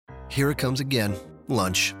Here it comes again.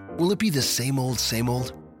 Lunch. Will it be the same old, same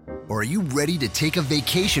old? Or are you ready to take a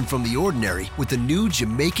vacation from the ordinary with the new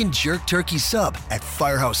Jamaican Jerk Turkey Sub at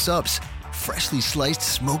Firehouse Subs? Freshly sliced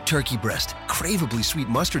smoked turkey breast, craveably sweet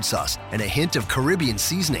mustard sauce, and a hint of Caribbean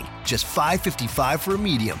seasoning. Just $5.55 for a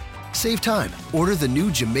medium. Save time. Order the new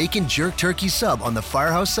Jamaican Jerk Turkey Sub on the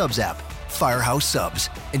Firehouse Subs app. Firehouse Subs.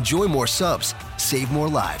 Enjoy more subs. Save more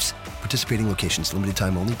lives. Participating locations. Limited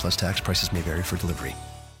time only, plus tax. Prices may vary for delivery.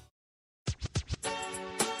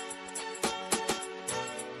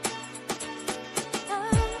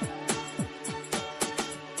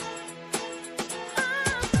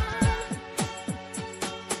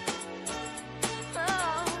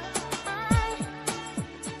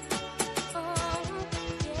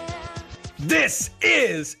 This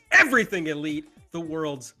is Everything Elite, the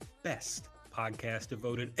world's best podcast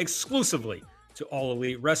devoted exclusively to All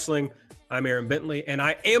Elite Wrestling. I'm Aaron Bentley, and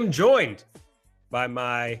I am joined by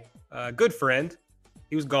my good friend.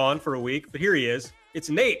 He was gone for a week, but here he is. It's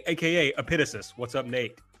Nate, a.k.a. Epitasis. What's up,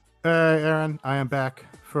 Nate? Hey, Aaron. I am back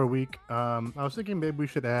for a week. I was thinking maybe we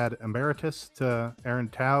should add Emeritus to Aaron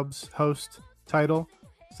Taub's host title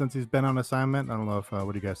since he's been on assignment. I don't know if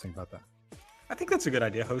what do you guys think about that? I think that's a good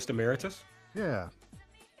idea, host Emeritus. Yeah.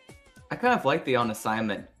 I kind of like the on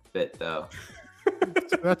assignment bit, though.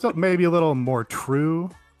 That's maybe a little more true.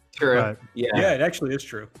 True. Yeah, it actually is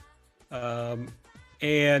true.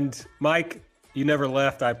 And Mike, you never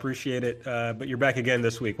left. I appreciate it. But you're back again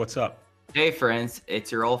this week. What's up? Hey, friends.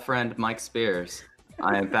 It's your old friend, Mike Spears.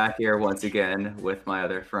 I am back here once again with my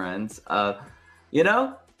other friends. Got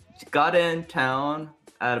in town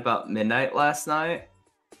at about midnight last night.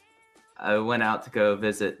 I went out to go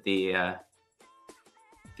visit the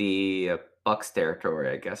Bucks territory,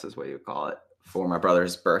 I guess is what you would call it, for my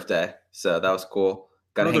brother's birthday. So that was cool.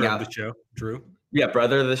 Got to hang out. Brother of the show, Drew. Yeah,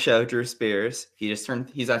 brother of the show, Drew Spears. He's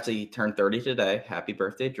actually turned 30 today. Happy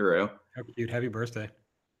birthday, Drew. Happy birthday.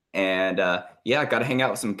 And got to hang out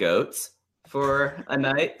with some goats for a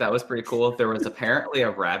night. That was pretty cool. There was apparently a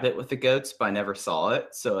rabbit with the goats, but I never saw it.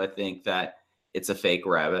 So I think that it's a fake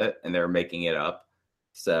rabbit and they're making it up.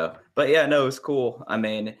 So, but yeah, no, it was cool. I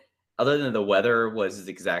mean, other than the weather was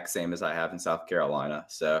the exact same as I have in South Carolina.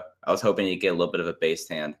 So I was hoping to get a little bit of a base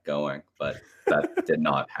tan going, but that did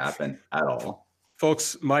not happen at all.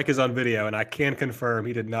 Folks, Mike is on video, and I can confirm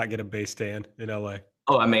he did not get a base tan in LA.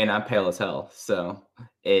 Oh, I mean, I'm pale as hell. So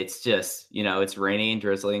it's just, it's rainy and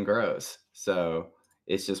drizzly and gross. So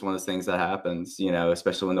it's just one of those things that happens,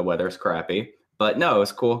 especially when the weather's crappy. But no, it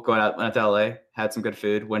was cool. Went out to LA, had some good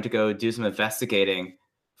food, went to go do some investigating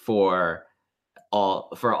for all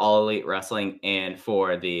Elite Wrestling and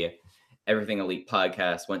for the Everything Elite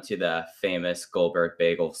podcast. Went to the famous Goldberg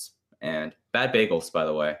Bagels, and bad bagels, by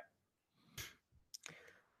the way.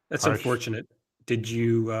 That's unfortunate. Did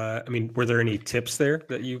you, were there any tips there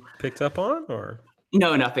that you picked up on, or?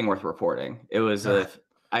 No, nothing worth reporting. It was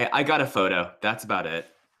I got a photo. That's about it.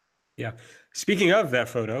 Yeah. Speaking of that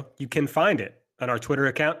photo, you can find it on our Twitter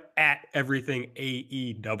account at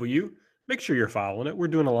EverythingAEW. Make sure you're following it. We're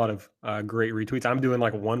doing a lot of great retweets. I'm doing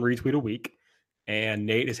like one retweet a week, and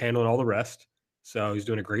Nate is handling all the rest. So he's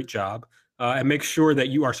doing a great job. And make sure that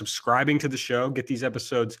you are subscribing to the show. Get these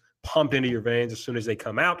episodes pumped into your veins as soon as they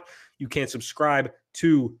come out. You can subscribe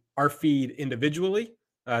to our feed individually,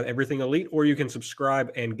 Everything Elite, or you can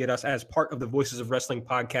subscribe and get us as part of the Voices of Wrestling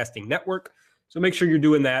podcasting network. So make sure you're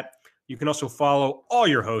doing that. You can also follow all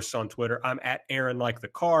your hosts on Twitter. I'm at Aaron Like the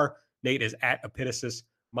Car. Nate is at Epitasis.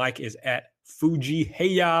 Mike is at Fuji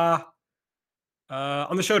Heya.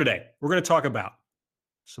 On the show today, we're going to talk about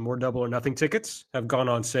some more Double or Nothing tickets have gone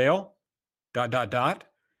on sale. ... We're going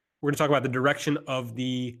to talk about the direction of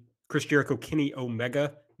the Chris Jericho Kenny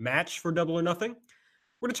Omega match for Double or Nothing.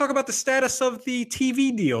 We're going to talk about the status of the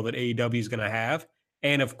TV deal that AEW is going to have.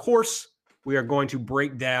 And of course, we are going to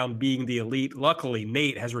break down Being the Elite. Luckily,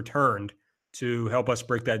 Nate has returned to help us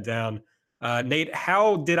break that down. Nate,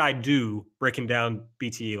 how did I do breaking down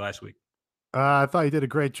BTE last week? I thought you did a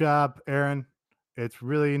great job, Aaron. It's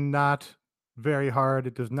really not very hard.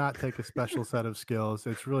 It does not take a special set of skills.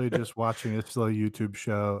 It's really just watching a slow YouTube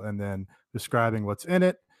show and then describing what's in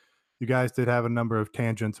it. You guys did have a number of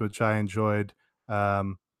tangents, which I enjoyed.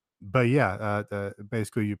 But yeah,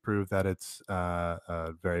 basically you proved that it's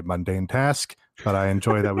a very mundane task, but I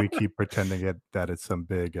enjoy that we keep pretending that it's some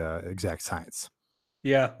big exact science.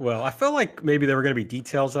 Yeah, well, I felt like maybe there were going to be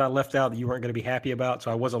details that I left out that you weren't going to be happy about,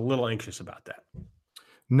 so I was a little anxious about that.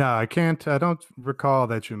 No, I can't. I don't recall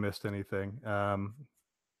that you missed anything.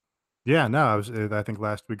 Yeah, no, I think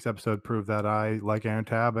last week's episode proved that I, like Aaron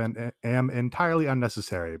Taub, and am entirely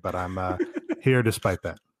unnecessary, but I'm here despite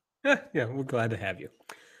that. Yeah, we're glad to have you.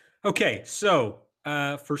 Okay, so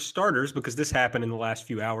for starters, because this happened in the last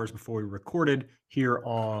few hours before we recorded here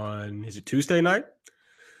on, is it Tuesday night?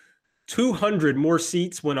 200 more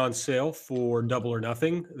seats went on sale for Double or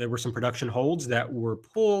Nothing. There were some production holds that were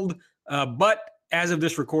pulled, but as of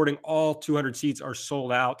this recording, all 200 seats are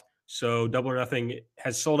sold out. So Double or Nothing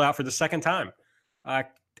has sold out for the second time. I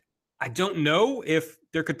don't know if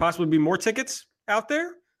there could possibly be more tickets out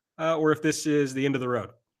there, or if this is the end of the road.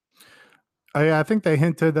 I think they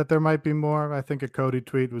hinted that there might be more. I think a Cody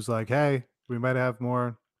tweet was like, "Hey, we might have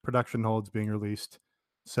more production holds being released."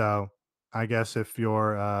 So I guess if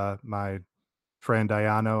you're my friend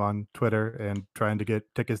Ayano on Twitter and trying to get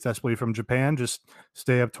tickets desperately from Japan, just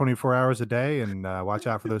stay up 24 hours a day and watch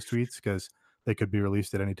out for those tweets because they could be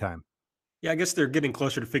released at any time. Yeah, I guess they're getting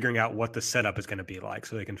closer to figuring out what the setup is going to be like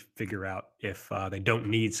so they can figure out if they don't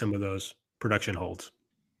need some of those production holds.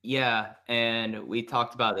 Yeah, and we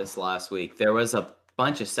talked about this last week. There was a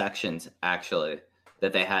bunch of sections actually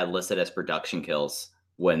that they had listed as production kills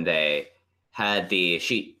when they had the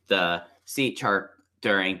seat chart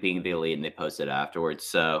during being the elite and they posted afterwards.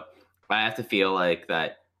 So I have to feel like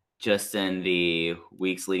that just in the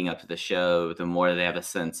weeks leading up to the show, the more they have a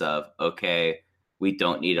sense of, okay, we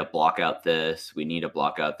don't need to block out this, we need to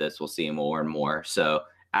block out this, we'll see more and more. So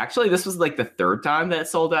actually, this was like the third time that it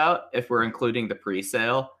sold out, if we're including the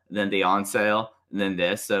pre-sale, then the on-sale, and then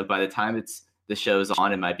this. So by the time the show's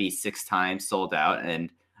on, it might be 6 times sold out. And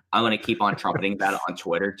I'm going to keep on trumpeting that on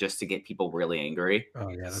Twitter just to get people really angry. Oh,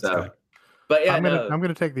 yeah, that's good. But yeah, I'm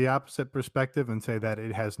gonna take the opposite perspective and say that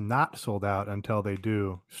it has not sold out until they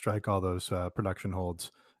do strike all those production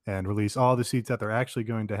holds and release all the seats that they're actually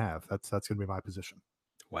going to have. That's going to be my position.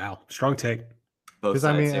 Wow, strong take. Because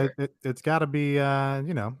I mean, it's got to be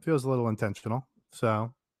feels a little intentional.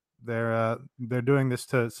 So they're doing this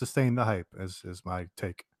to sustain the hype. Is my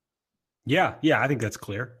take. Yeah, I think that's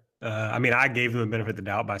clear. I mean, I gave them the benefit of the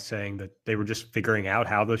doubt by saying that they were just figuring out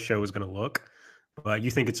how the show was going to look. But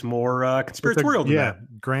you think it's more conspiratorial than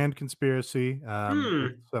that? Grand conspiracy.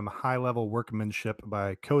 Some high-level workmanship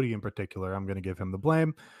by Cody in particular. I'm going to give him the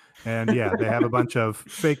blame. And yeah, they have a bunch of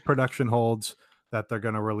fake production holds that they're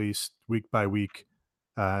going to release week by week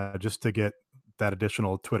just to get that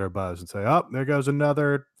additional Twitter buzz and say, oh, there goes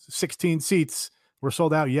another 16 seats. We're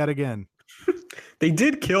sold out yet again. They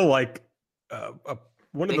did kill like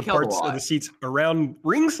one of the parts of the seats around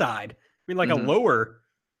ringside. I mean, like a lower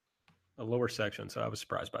section. So I was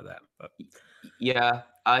surprised by that. But yeah,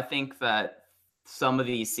 I think that some of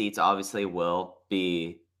these seats obviously will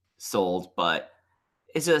be sold, but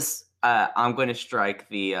it's just I'm going to strike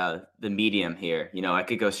the medium here. You know, I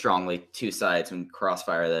could go strongly 2 sides and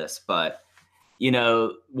crossfire this, but you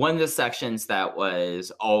know, one of the sections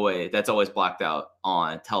that's always blacked out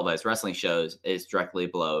on televised wrestling shows is directly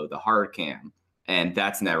below the hard cam, and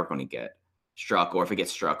that's never going to get struck, or if it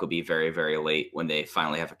gets struck, it'll be very, very late when they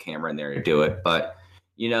finally have a camera in there to do it. But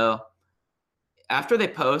you know, after they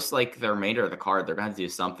post like the remainder of the card, they're going to have to do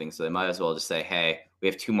something, so they might as well just say, hey, we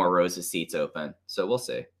have 2 more rows of seats open. So we'll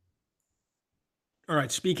see. All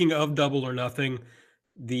right, speaking of Double or Nothing,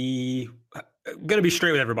 going to be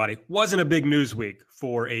straight with everybody, wasn't a big news week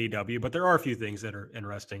for AEW, but there are a few things that are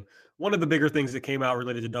interesting. One of the bigger things that came out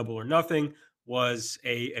related to Double or Nothing was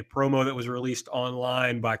a promo that was released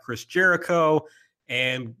online by Chris Jericho,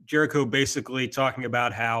 and Jericho basically talking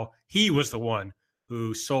about how he was the one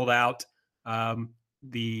who sold out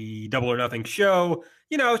the Double or Nothing show.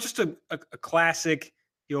 You know, it's just a classic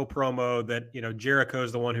heel promo that, you know, Jericho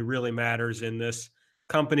is the one who really matters in this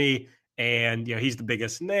company, and you know, he's the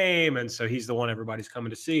biggest name, and so he's the one everybody's coming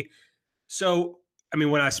to see. So I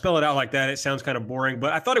mean, when I spell it out like that, it sounds kind of boring,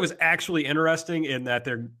 but I thought it was actually interesting in that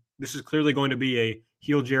this is clearly going to be a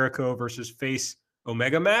heel Jericho versus face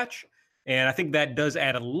Omega match, and I think that does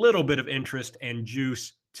add a little bit of interest and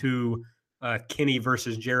juice to Kenny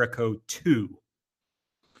versus Jericho 2.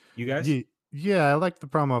 You guys? Yeah, I liked the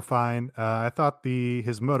promo fine. I thought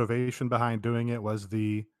his motivation behind doing it was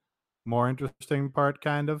the more interesting part,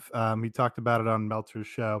 kind of. He talked about it on Meltzer's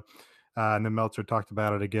show, and then Meltzer talked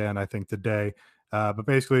about it again, I think, today. But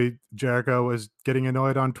basically, Jericho was getting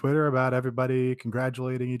annoyed on Twitter about everybody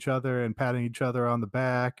congratulating each other and patting each other on the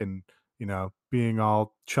back and, you know, being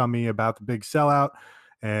all chummy about the big sellout.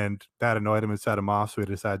 And that annoyed him and set him off, so he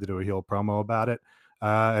decided to do a heel promo about it.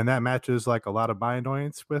 And that matches like a lot of my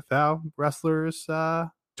annoyance with how wrestlers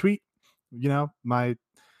tweet. You know, my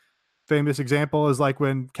famous example is like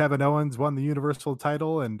when Kevin Owens won the Universal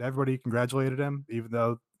title and everybody congratulated him, even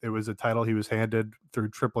though it was a title he was handed through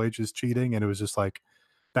Triple H's cheating. And it was just like,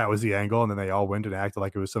 that was the angle. And then they all went and acted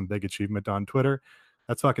like it was some big achievement on Twitter.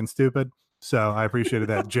 That's fucking stupid. So I appreciated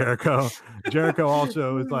that. Jericho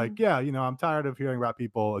also is like, yeah, I'm tired of hearing about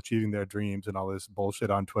people achieving their dreams and all this bullshit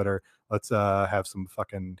on Twitter. Let's have some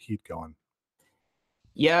fucking heat going.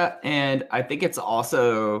 Yeah, and I think it's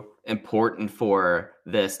also important for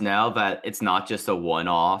this now that it's not just a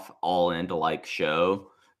one-off, all into like show,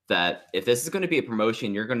 that if this is going to be a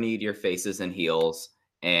promotion, you're going to need your faces and heels.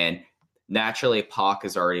 And naturally, Pac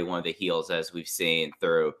is already one of the heels, as we've seen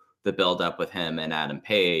through the build-up with him and Adam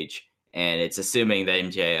Page. And it's assuming that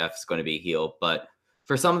MJF is going to be heel. But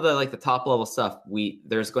for some of the like the top level stuff,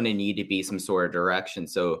 there's going to need to be some sort of direction.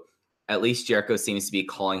 So at least Jericho seems to be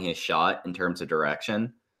calling his shot in terms of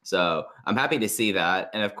direction. So I'm happy to see that.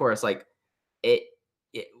 And of course, like it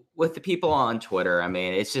with the people on Twitter, I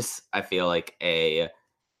mean, it's just, I feel like a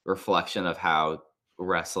reflection of how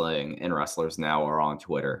wrestling and wrestlers now are on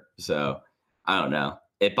Twitter. So I don't know.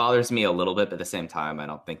 It bothers me a little bit, but at the same time, I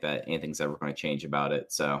don't think that anything's ever going to change about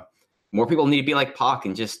it. So more people need to be like Pac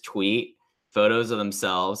and just tweet photos of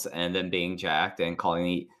themselves and them being jacked and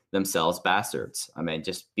calling themselves bastards. I mean,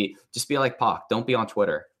 just be like Pac. Don't be on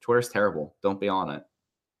Twitter. Twitter's terrible. Don't be on it.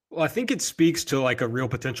 Well, I think it speaks to like a real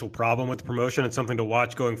potential problem with the promotion and something to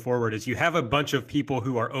watch going forward is you have a bunch of people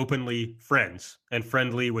who are openly friends and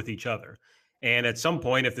friendly with each other. And at some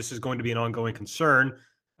point, if this is going to be an ongoing concern,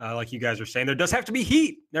 like you guys are saying, there does have to be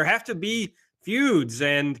heat. There have to be feuds.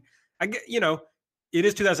 And I get, it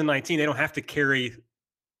is 2019. They don't have to carry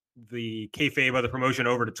the kayfabe of the promotion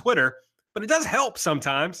over to Twitter, but it does help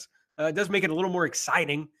sometimes. It does make it a little more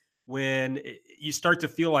exciting when you start to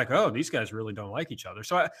feel like, oh, these guys really don't like each other.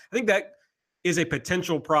 So I think that is a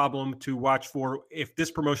potential problem to watch for if this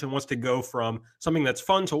promotion wants to go from something that's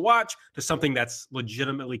fun to watch to something that's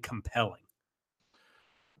legitimately compelling.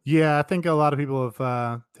 Yeah, I think a lot of people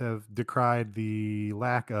have decried the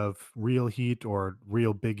lack of real heat or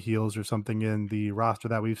real big heels or something in the roster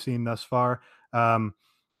that we've seen thus far.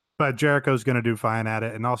 But Jericho's going to do fine at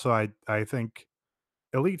it. And also, I think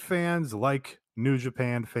Elite fans like New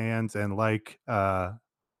Japan fans and like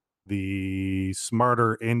the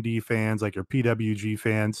smarter indie fans, like your PWG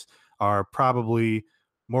fans, are probably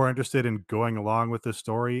more interested in going along with the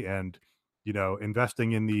story and,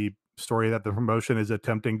 investing in the story that the promotion is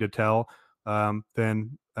attempting to tell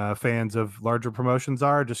than fans of larger promotions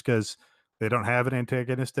are, just because they don't have an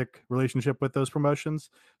antagonistic relationship with those promotions.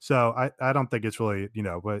 So I don't think it's really,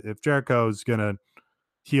 but if Jericho's going to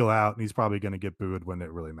heel out, he's probably going to get booed when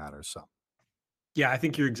it really matters. So. Yeah, I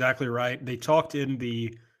think you're exactly right. They talked in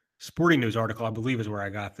the Sporting News article, I believe is where I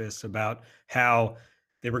got this, about how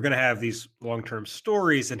they were going to have these long-term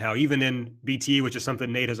stories and how even in BTE, which is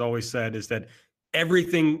something Nate has always said, is that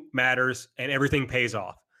everything matters and everything pays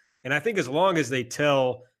off. And I think as long as they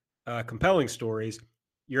tell compelling stories,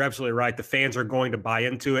 you're absolutely right. The fans are going to buy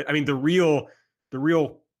into it. I mean, the real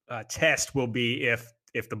test will be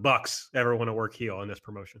if the Bucks ever want to work heel in this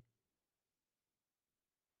promotion.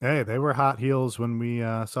 Hey, they were hot heels when we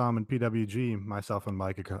saw them in PWG, myself and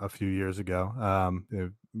Mike, a few years ago.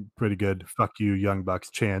 Pretty good "fuck you, Young Bucks"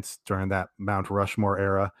 chants during that Mount Rushmore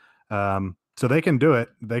era. So they can do it.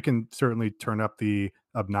 They can certainly turn up the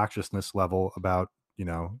obnoxiousness level about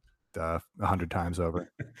 100 times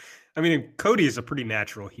over. I mean, Cody is a pretty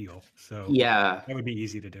natural heel, so yeah, that would be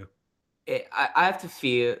easy to do. I have to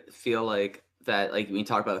feel like that. Like when you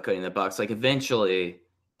talk about Cody and the Bucks, like eventually.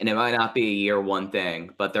 And it might not be a year one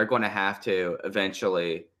thing, but they're going to have to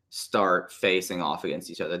eventually start facing off against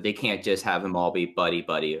each other. They can't just have them all be buddy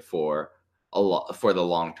for the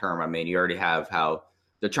long term. I mean, you already have how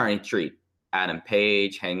they're trying to treat Adam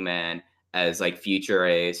Page, Hangman as like future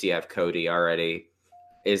Ace. You have Cody already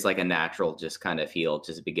is like a natural just kind of heel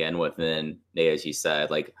just to begin with. And then, as you said,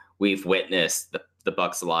 like we've witnessed the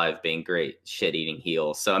Bucks Alive being great shit-eating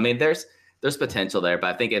heels. So I mean, there's potential there,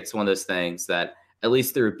 but I think it's one of those things that, at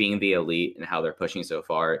least through being the Elite and how they're pushing so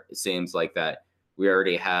far, it seems like that we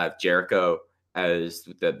already have Jericho as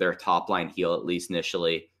their top line heel, at least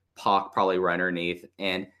initially. Pac probably right underneath.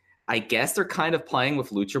 And I guess they're kind of playing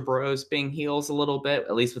with Lucha Bros being heels a little bit,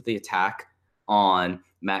 at least with the attack on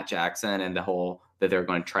Matt Jackson and the whole that they're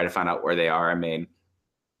going to try to find out where they are. I mean,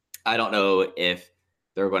 I don't know if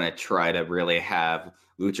they're going to try to really have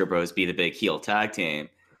Lucha Bros be the big heel tag team,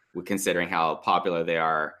 considering how popular they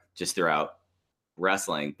are just throughout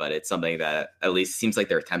wrestling, but it's something that at least seems like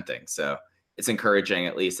they're attempting. So it's encouraging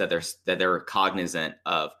at least that they're cognizant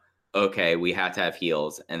of, okay, we have to have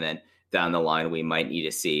heels, and then down the line we might need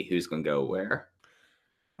to see who's going to go where.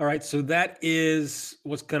 All right, so that is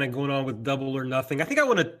what's kind of going on with Double or Nothing. I think I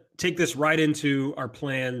want to take this right into our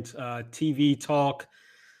planned TV talk.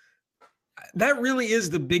 That really is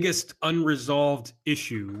the biggest unresolved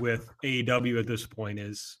issue with AEW at this point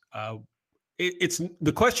is it's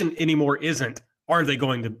the question anymore isn't, are they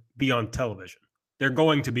going to be on television? They're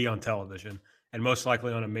going to be on television and most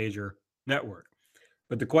likely on a major network.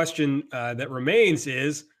 But the question that remains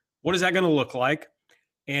is, what is that going to look like?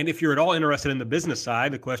 And if you're at all interested in the business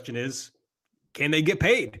side, the question is, can they get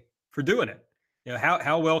paid for doing it?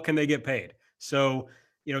 How well can they get paid? So,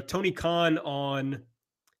 Tony Khan on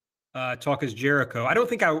Talk is Jericho. I don't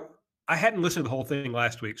think I hadn't listened to the whole thing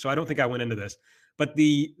last week, so I don't think I went into this. But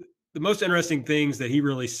the most interesting things that he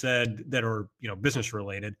really said that are business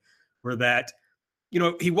related were that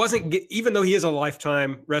he wasn't even though he is a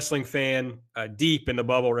lifetime wrestling fan, deep in the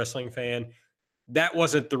bubble wrestling fan. That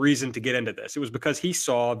wasn't the reason to get into this. It was because he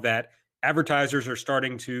saw that advertisers are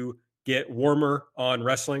starting to get warmer on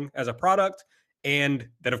wrestling as a product, and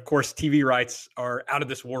that, of course, TV rights are out of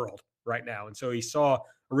this world right now. And so he saw a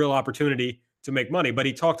real opportunity to make money. But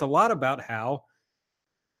he talked a lot about how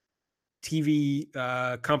TV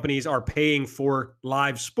companies are paying for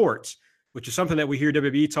live sports, which is something that we hear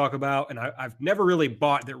WWE talk about. And I've never really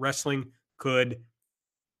bought that wrestling played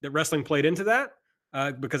into that.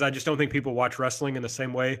 Because I just don't think people watch wrestling in the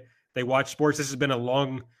same way they watch sports. This has been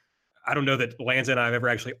I don't know that Lanza and I have ever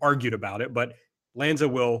actually argued about it, but Lanza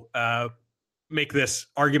will make this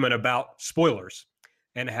argument about spoilers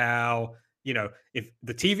and how, if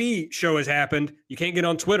the TV show has happened, you can't get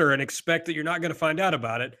on Twitter and expect that you're not going to find out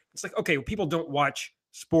about it. It's like, okay, well, people don't watch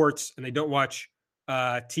sports and they don't watch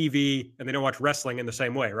TV and they don't watch wrestling in the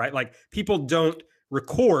same way, right? Like people don't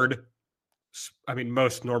record. I mean,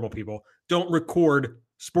 most normal people don't record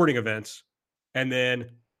sporting events and then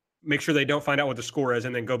make sure they don't find out what the score is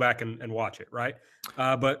and then go back and watch it, right?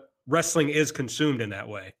 But wrestling is consumed in that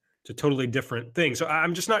way. It's a totally different thing. So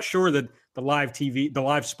I'm just not sure that the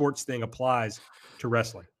live sports thing applies to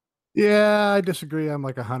wrestling. Yeah, I disagree. I'm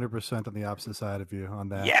like 100% on the opposite side of you on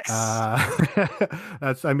that. Yes.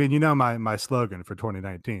 That's, my slogan for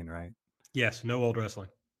 2019, right? Yes. No old wrestling.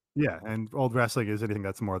 Yeah. And old wrestling is anything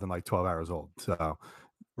that's more than like 12 hours old. So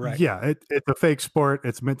right. Yeah, it's a fake sport.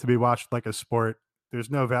 It's meant to be watched like a sport.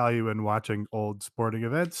 There's no value in watching old sporting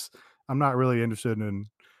events. I'm not really interested in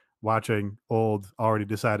watching old, already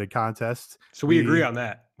decided contests. So we agree on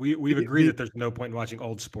that. We've agreed that there's no point in watching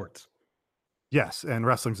old sports. Yes, and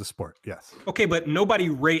wrestling's a sport. Yes. Okay, but nobody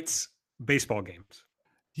rates baseball games.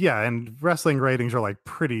 Yeah, and wrestling ratings are like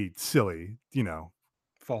pretty silly,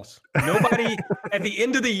 False. Nobody at the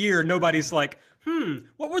end of the year, nobody's like,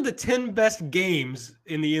 what were the 10 best games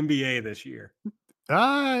in the NBA this year?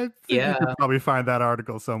 I think you could probably find that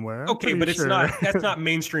article somewhere. Okay, but that's not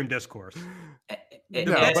mainstream discourse. The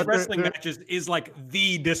best wrestling matches is like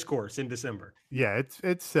the discourse in December. Yeah,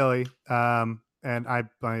 it's silly. And I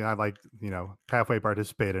like, halfway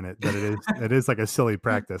participate in it, but it is like a silly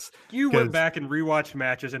practice. You went back and rewatched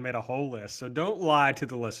matches and made a whole list. So don't lie to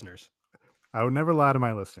the listeners. I would never lie to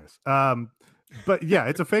my listeners. But yeah,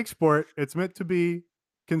 it's a fake sport. It's meant to be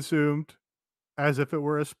consumed as if it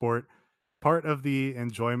were a sport. Part of the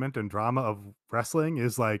enjoyment and drama of wrestling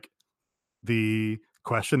is like the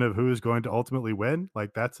question of who is going to ultimately win.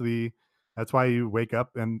 Like that's why you wake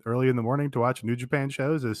up and early in the morning to watch New Japan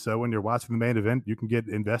shows, is so when you're watching the main event, you can get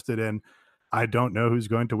invested in, I don't know who's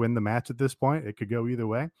going to win the match at this point. It could go either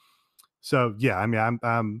way. So yeah, I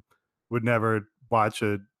mean, would never watch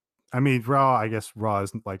Raw, I guess Raw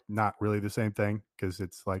is like not really the same thing because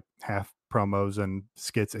it's like half promos and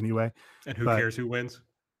skits anyway. And who cares who wins?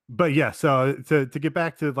 But yeah, so to get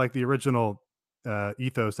back to like the original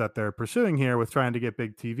ethos that they're pursuing here with trying to get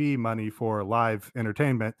big TV money for live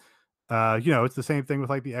entertainment, it's the same thing with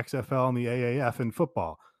like the XFL and the AAF in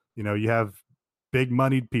football. You have big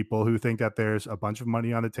moneyed people who think that there's a bunch of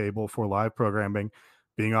money on the table for live programming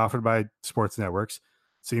being offered by sports networks.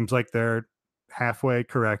 Seems like they're halfway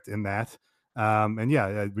correct in that. And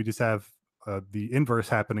yeah, we just have the inverse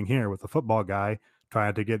happening here with the football guy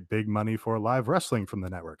trying to get big money for live wrestling from the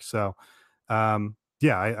network. So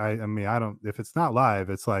yeah, I mean, I don't, if it's not live,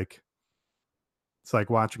 it's like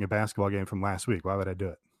watching a basketball game from last week. Why would I do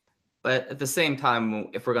it? But at the same time,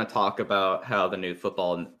 if we're going to talk about how the new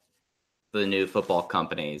football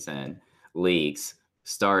companies and leagues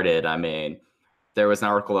started, I mean, there was an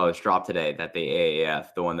article that was dropped today that the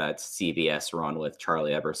AAF, the one that CBS run with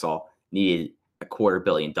Charlie Ebersol, needed $250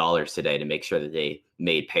 million today to make sure that they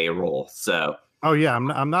made payroll. So, oh yeah,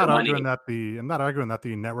 I'm not arguing that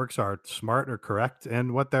the networks are smart or correct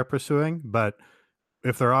in what they're pursuing, but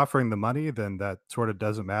if they're offering the money, then that sort of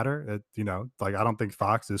doesn't matter. Like I don't think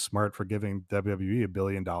Fox is smart for giving WWE $1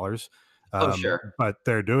 billion. Sure, but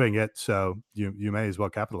they're doing it, so you may as well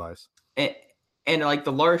capitalize. And like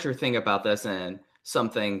the larger thing about this, and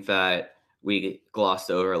something that we glossed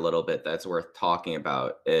over a little bit that's worth talking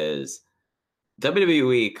about, is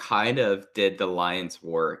WWE kind of did the Lion's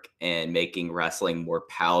work in making wrestling more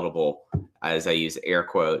palatable, as I use air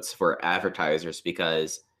quotes, for advertisers,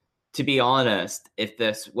 because to be honest, if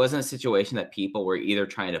this wasn't a situation that people were either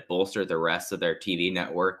trying to bolster the rest of their TV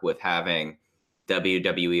network with having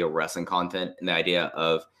WWE or wrestling content, and the idea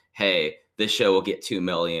of, hey, this show will get 2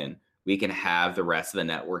 million, we can have the rest of the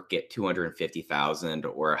network get 250,000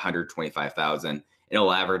 or 125,000, and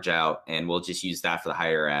it'll average out, and we'll just use that for the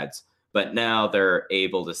higher ads. But now they're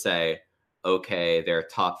able to say, okay, their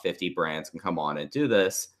top 50 brands can come on and do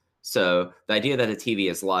this. So the idea that a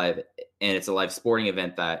TV is live and it's a live sporting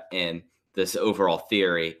event that in this overall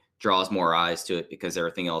theory draws more eyes to it because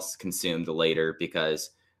everything else is consumed later, because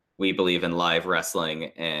we believe in live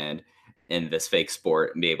wrestling and in this fake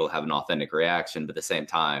sport and be able to have an authentic reaction. But at the same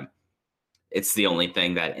time, it's the only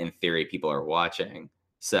thing that in theory people are watching.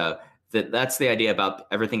 So that's the idea about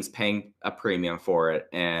everything's paying a premium for it.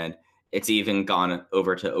 And it's even gone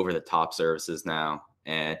over to over-the-top services now.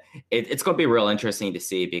 And it's going to be real interesting to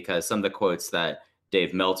see, because some of the quotes that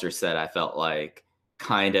Dave Meltzer said, I felt like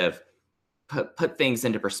kind of put things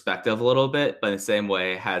into perspective a little bit, but in the same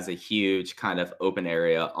way has a huge kind of open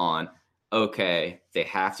area on, okay, they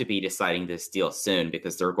have to be deciding this deal soon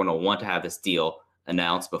because they're going to want to have this deal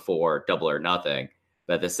announced before Double or Nothing.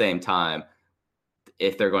 But at the same time,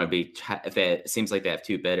 if they're going to be, if it seems like they have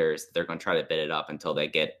two bidders, they're going to try to bid it up until they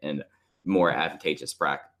get in more advantageous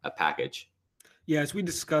package. Yeah, as we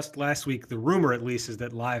discussed last week, the rumor at least is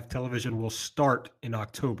that live television will start in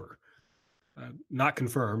October. Not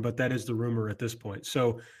confirmed, but that is the rumor at this point.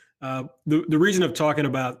 So the reason of talking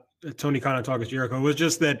about Tony Khan and Talk is Jericho was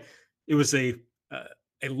just that it was a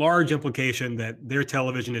large implication that their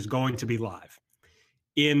television is going to be live.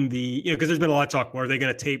 In the, because there's been a lot of talk, well, are they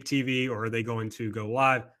going to tape TV or are they going to go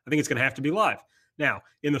live? I think it's going to have to be live. Now,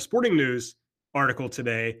 in the Sporting News article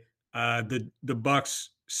today, the Bucks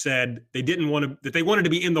said they wanted to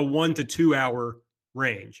be in the 1 to 2 hour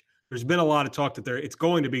range. There's been a lot of talk that it's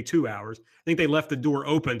going to be 2 hours. I think they left the door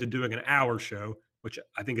open to doing an hour show, which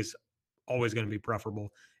I think is always going to be preferable.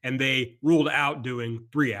 And they ruled out doing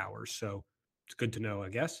 3 hours. So it's good to know, I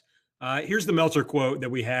guess. Here's the Meltzer quote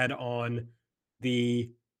that we had on the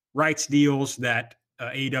rights deals that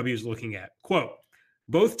AEW is looking at. Quote,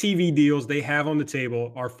 both TV deals they have on the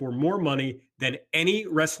table are for more money than any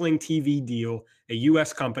wrestling TV deal a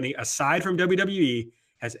U.S. company, aside from WWE,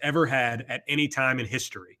 has ever had at any time in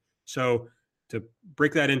history. So to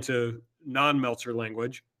break that into non-Meltzer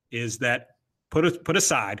language is that put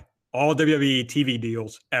aside all WWE TV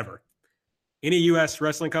deals ever. Any U.S.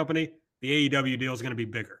 wrestling company, the AEW deal is going to be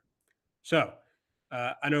bigger. So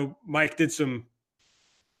I know Mike did some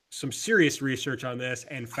serious research on this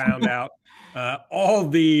and found out all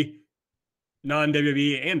the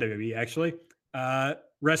non-WWE and WWE actually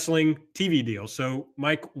wrestling TV deals. So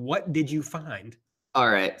Mike, what did you find? All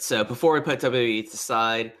right. So before we put WWE to the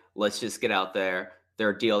side, let's just get out there.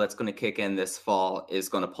 Their deal that's going to kick in this fall is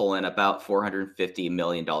going to pull in about $450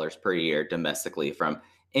 million per year domestically from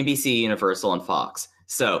NBC, Universal, and Fox.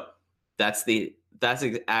 So that's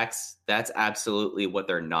absolutely what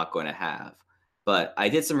they're not going to have. But I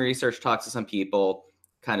did some research, talked to some people,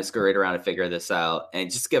 kind of scurried around and figure this out,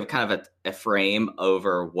 and just give kind of a frame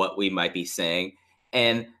over what we might be seeing.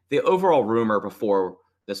 And the overall rumor before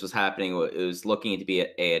this was happening, it was looking to be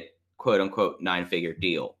a quote unquote 9-figure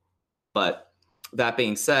deal. But that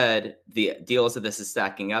being said, the deals that this is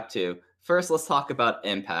stacking up to, first, let's talk about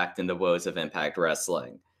Impact and the woes of Impact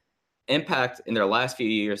Wrestling. Impact, in their last few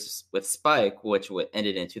years with Spike, which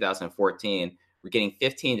ended in 2014, were getting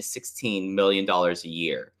 $15 to $16 million a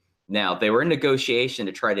year. Now, they were in negotiation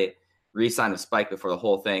to try to re-sign with Spike before the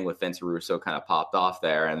whole thing with Vince Russo kind of popped off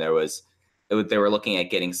there, and they were looking at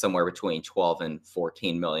getting somewhere between 12 and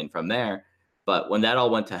 14 million from there. But when that all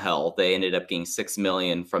went to hell, they ended up getting $6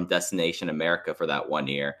 million from Destination America for that 1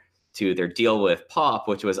 year, to their deal with Pop,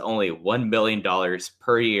 which was only $1 million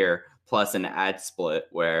per year plus an ad split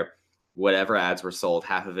where whatever ads were sold,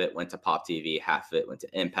 half of it went to Pop TV, half of it went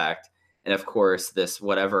to Impact. And of course, this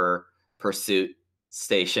whatever Pursuit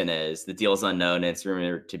station is, the deal's unknown. And it's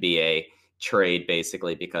rumored to be a trade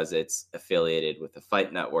basically because it's affiliated with the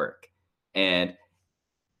Fight Network. And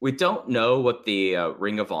we don't know what the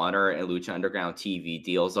Ring of Honor and Lucha Underground TV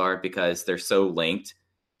deals are because they're so linked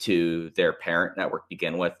to their parent network to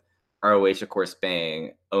begin with. ROH, of course,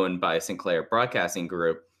 being owned by Sinclair Broadcasting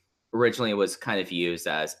Group, originally was kind of used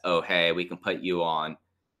as, oh, hey, we can put you on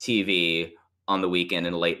TV on the weekend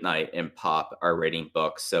and late night and pop our rating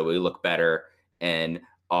books so we look better in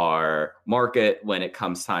our market when it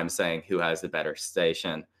comes time saying who has the better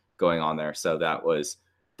station going on there. So that was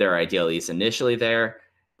their idea, at least initially there.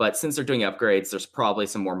 But since they're doing upgrades, there's probably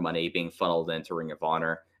some more money being funneled into Ring of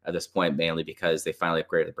Honor at this point, mainly because they finally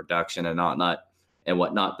upgraded the production and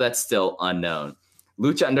whatnot. That's still unknown.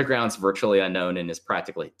 Lucha Underground's virtually unknown and is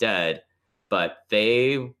practically dead, but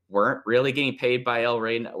they weren't really getting paid by El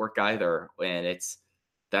Rey Network either. And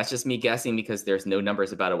that's just me guessing because there's no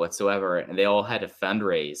numbers about it whatsoever. And they all had to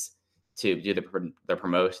fundraise to do the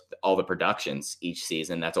promote all the productions each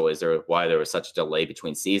season. That's always why there was such a delay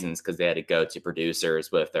between seasons, because they had to go to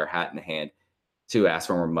producers with their hat in hand to ask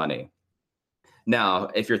for more money. Now,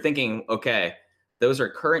 if you're thinking, okay, those are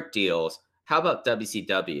current deals, how about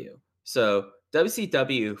WCW? So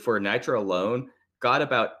WCW for Nitro alone got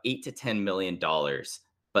about $8 to $10 million,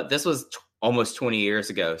 but this was almost 20 years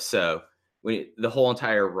ago. So the whole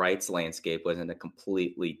entire rights landscape was in a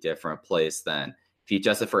completely different place then. If you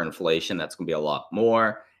adjust it for inflation, that's going to be a lot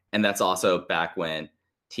more. And that's also back when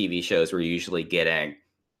TV shows were usually getting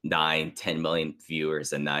 9, 10 million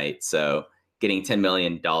viewers a night. So getting $10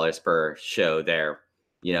 million per show there,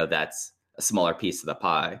 that's a smaller piece of the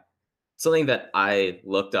pie. Something that I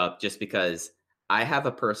looked up just because I have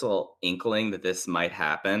a personal inkling that this might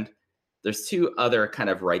happen. There's two other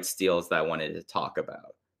kind of rights deals that I wanted to talk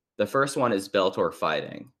about. The first one is Bellator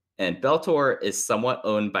Fighting. And Bellator is somewhat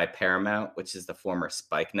owned by Paramount, which is the former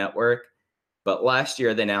Spike network. But last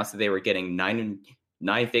year, they announced that they were getting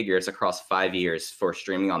nine figures across 5 years for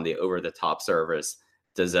streaming on the over-the-top service,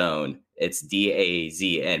 DAZN. It's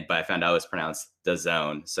DAZN, but I found out it was pronounced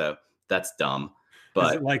DAZN, so that's dumb. But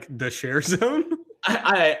is it like the share zone?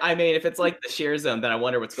 I mean, if it's like the share zone, then I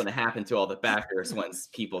wonder what's going to happen to all the backers once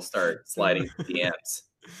people start sliding DMs.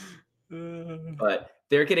 But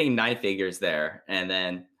they're getting 9 figures there, and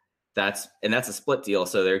then that's a split deal.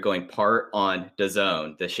 So they're going part on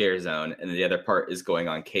DAZN, the share zone, and the other part is going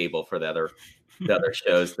on cable for the other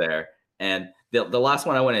shows there. And the last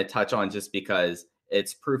one I want to touch on, just because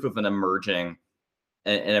it's proof of an emerging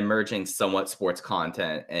somewhat sports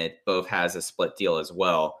content, and it both has a split deal as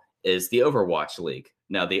well, is the Overwatch League.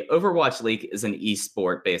 Now, the Overwatch League is an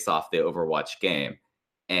esport based off the Overwatch game.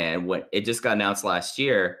 And when it just got announced last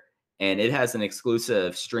year, and it has an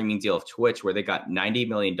exclusive streaming deal of Twitch where they got $90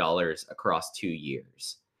 million across 2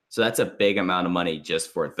 years. So that's a big amount of money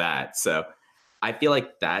just for that. So I feel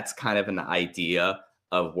like that's kind of an idea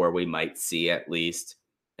of where we might see, at least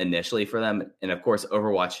initially, for them. And of course,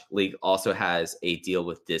 Overwatch League also has a deal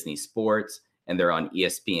with Disney Sports, and they're on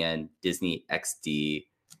ESPN, Disney XD,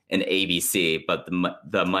 and ABC, but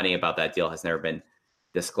the money about that deal has never been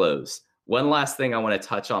disclosed. One last thing I want to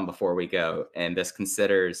touch on before we go, and this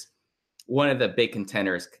considers one of the big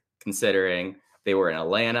contenders, considering they were in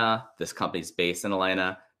Atlanta. This company's based in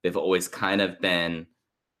Atlanta. They've always kind of been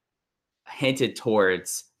hinted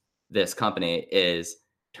towards this company, is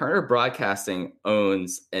Turner Broadcasting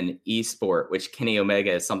owns an esport, which Kenny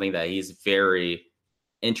Omega is something that he's very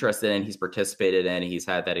interested in. He's participated in. He's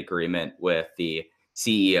had that agreement with the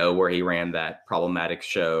CEO where he ran that problematic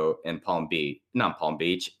show in Daytona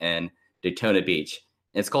Beach. And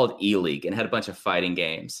it's called E-League, and had a bunch of fighting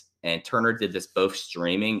games. And Turner did this both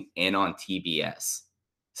streaming and on TBS.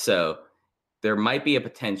 So there might be a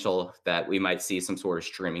potential that we might see some sort of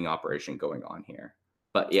streaming operation going on here.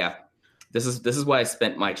 But yeah, this is what I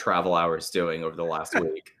spent my travel hours doing over the last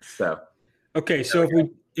week. So okay, so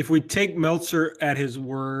if we take Meltzer at his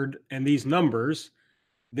word and these numbers,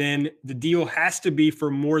 then the deal has to be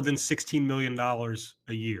for more than $16 million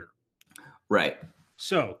a year. Right.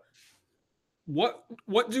 So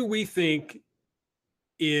what do we think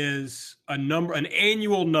is an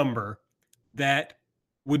annual number that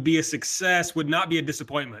would be a success, would not be a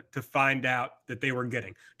disappointment to find out that they were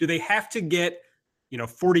getting? Do they have to get,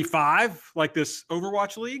 45 like this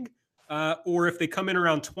Overwatch League? Or if they come in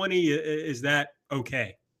around 20, is that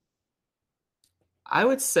okay? I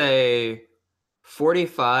would say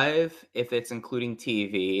 45, if it's including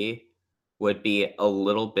TV, would be a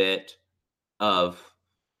little bit I'd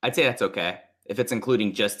say that's okay if it's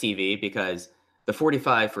including just TV, because the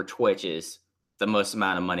 45 for Twitch is the most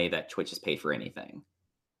amount of money that Twitch has paid for anything.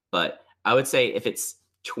 But I would say if it's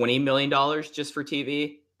 $20 million just for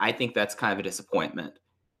TV, I think that's kind of a disappointment.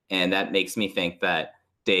 And that makes me think that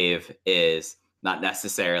Dave is not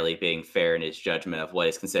necessarily being fair in his judgment of what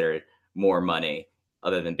is considered more money,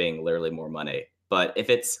 other than being literally more money. But if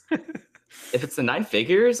it's the 9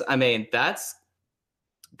 figures, I mean, that's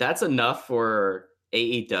enough for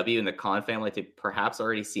AEW and the Khan family to perhaps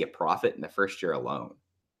already see a profit in the first year alone.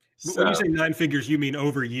 But when you say 9 figures, you mean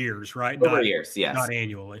over years, right? Over years, yes. Not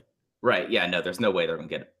annually. Right. Yeah. No, there's no way they're gonna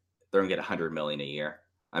get $100 million a year.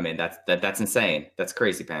 I mean, that's insane. That's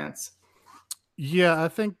crazy pants. Yeah, I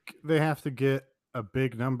think they have to get a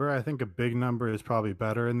big number. I think a big number is probably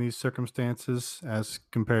better in these circumstances as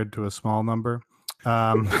compared to a small number. No,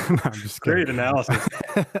 I'm just kidding. Great analysis.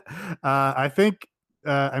 I think,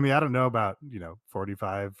 I mean, I don't know about,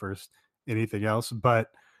 45 versus anything else,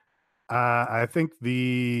 but I think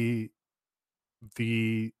the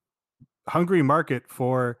hungry market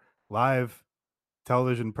for live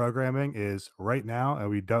television programming is right now, and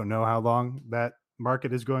we don't know how long that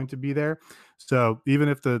market is going to be there. So even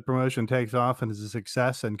if the promotion takes off and is a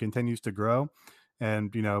success and continues to grow,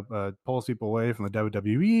 and pulls people away from the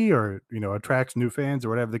WWE, or attracts new fans or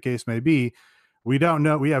whatever the case may be, we don't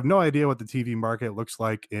know. We have no idea what the TV market looks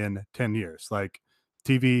like in 10 years. Like,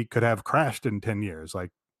 TV could have crashed in 10 years.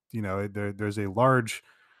 Like, there's a large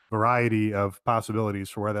variety of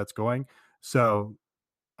possibilities for where that's going. So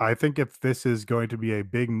I think if this is going to be a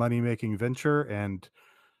big money-making venture, and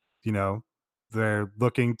they're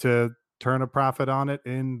looking to turn a profit on it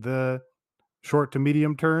in the short to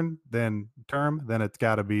medium term, then it's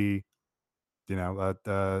got to be,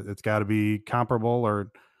 it's got to be comparable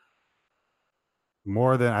or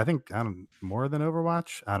more than, more than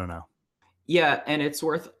Overwatch. I don't know. Yeah, and it's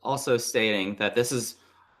worth also stating that this is,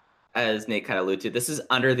 as Nate kind of alluded to, this is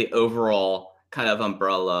under the overall kind of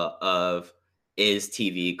umbrella of, is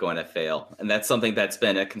TV going to fail? And that's something that's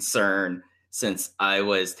been a concern since I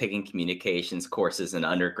was taking communications courses in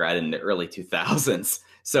undergrad in the early 2000s.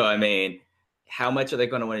 So, I mean, how much are they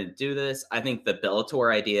going to want to do this? I think the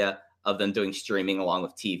Bellator idea of them doing streaming along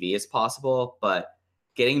with TV is possible, but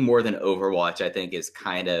getting more than Overwatch, I think, is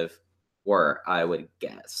kind of where I would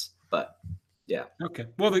guess. But yeah. Okay.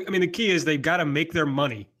 Well, the key is they've got to make their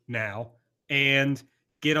money now and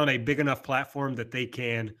get on a big enough platform that they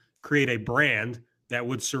can create a brand that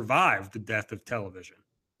would survive the death of television.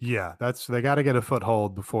 Yeah, they got to get a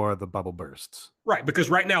foothold before the bubble bursts. Right, because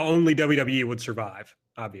right now only WWE would survive,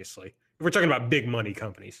 obviously. If we're talking about big money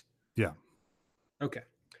companies. Yeah. Okay.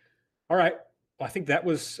 All right. Well, I think that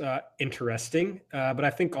was interesting. But I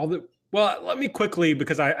think let me quickly,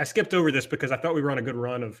 because I skipped over this because I thought we were on a good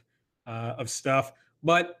run of stuff.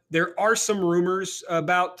 But there are some rumors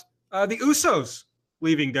about the Usos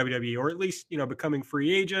leaving WWE, or at least, becoming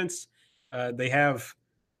free agents. They have,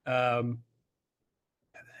 I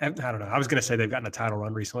don't know. I was going to say they've gotten a title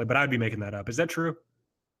run recently, but I'd be making that up. Is that true?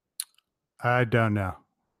 I don't know.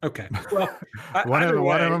 Okay. Well, one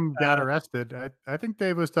of them got arrested. I think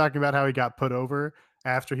Dave was talking about how he got put over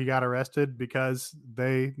after he got arrested because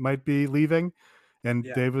they might be leaving. And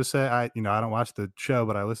yeah. Dave was saying, I don't watch the show,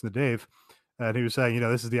 but I listen to Dave. And he was saying,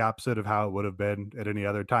 this is the opposite of how it would have been at any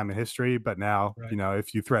other time in history. But now, right.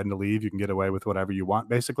 If you threaten to leave, you can get away with whatever you want,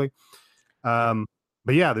 basically.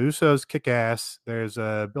 But yeah, the Usos kick ass. There's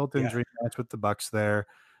a built-in dream match with the Bucks there.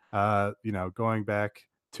 Going back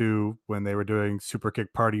to when they were doing Super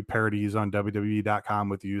Kick Party parodies on WWE.com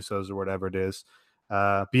with the Usos or whatever it is.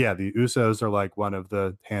 But yeah, the Usos are like one of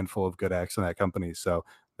the handful of good acts in that company. So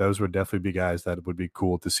those would definitely be guys that would be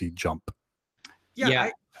cool to see jump.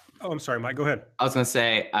 Yeah. I'm sorry, Mike. Go ahead. I was going to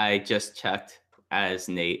say, I just checked as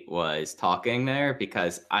Nate was talking there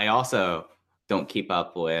because I also don't keep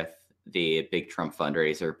up with the big Trump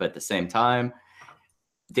fundraiser. But at the same time,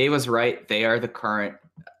 Dave was right. They are the current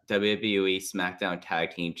WWE SmackDown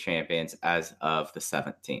Tag Team Champions as of the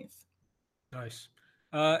 17th. Nice.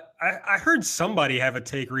 I heard somebody have a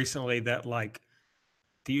take recently that like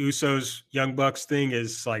the Usos Young Bucks thing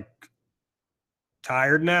is like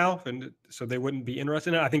tired now, and so they wouldn't be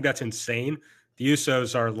interested in it. I think that's insane. The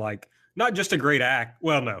Usos are like not just a great act.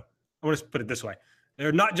 Well, no, I want to put it this way.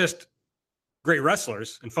 They're not just great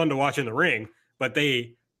wrestlers and fun to watch in the ring, but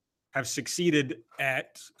they have succeeded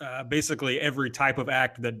at basically every type of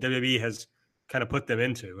act that WWE has kind of put them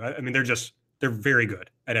into. I mean, they're very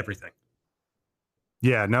good at everything.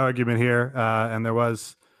 Yeah, no argument here. And there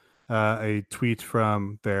was a tweet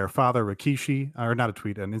from their father, Rikishi, or not a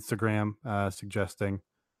tweet, an Instagram suggesting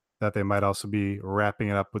that they might also be wrapping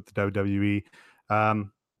it up with the WWE.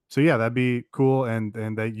 So yeah, that'd be cool. And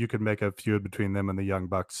that you could make a feud between them and the Young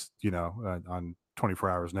Bucks, on 24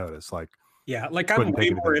 hours notice. Like, yeah, like I'm way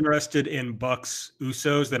more interested in Bucks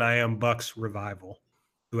Usos than I am Bucks Revival,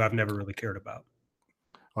 who I've never really cared about.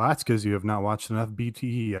 Well, that's because you have not watched enough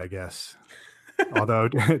BTE, I guess. Although,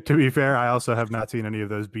 to be fair, I also have not seen any of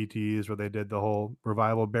those BTEs where they did the whole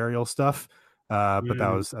Revival burial stuff. But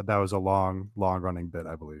that was a long running bit,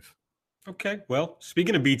 I believe. Okay, well,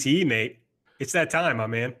 speaking of BTE, Nate, it's that time, my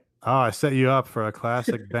man. Oh, I set you up for a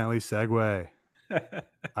classic Bentley segue.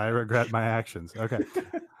 I regret my actions. Okay.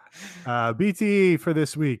 BTE for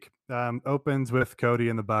this week opens with Cody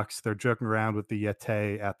and the Bucks. They're joking around with the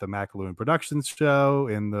Yeti at the McAloon Productions show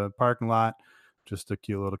in the parking lot. Just a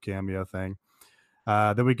cute little cameo thing.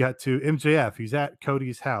 Then we got to MJF. He's at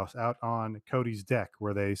Cody's house out on Cody's deck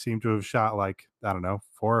where they seem to have shot like, I don't know,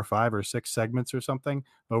 4 or 5 or 6 segments or something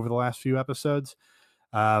over the last few episodes.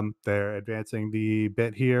 They're advancing the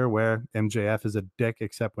bit here where MJF is a dick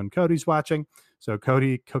except when Cody's watching. So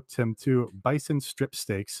Cody cooked him 2 bison strip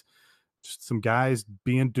steaks, just some guys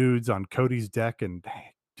being dudes on Cody's deck and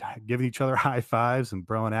giving each other high fives and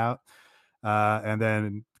broing out. And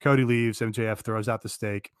then Cody leaves. MJF throws out the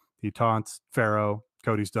steak. He taunts Pharaoh,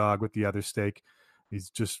 Cody's dog, with the other steak.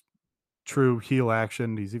 He's just true heel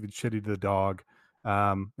action. He's even shitty to the dog.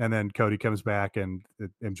 And then Cody comes back and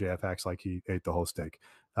MJF acts like he ate the whole steak.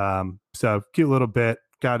 So cute little bit.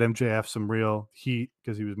 Got MJF some real heat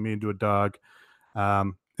because he was mean to a dog.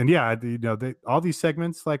 And yeah, all these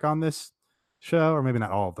segments like on this show, or maybe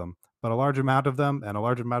not all of them, but a large amount of them and a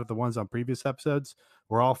large amount of the ones on previous episodes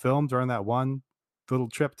were all filmed during that one little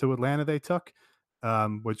trip to Atlanta they took.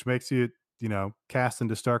 Which makes you, cast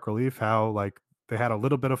into stark relief how like they had a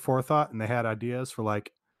little bit of forethought and they had ideas for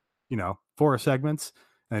like, 4 segments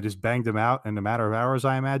and they just banged them out in a matter of hours,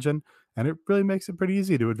 I imagine. And it really makes it pretty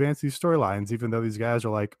easy to advance these storylines, even though these guys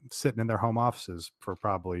are like sitting in their home offices for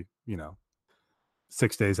probably,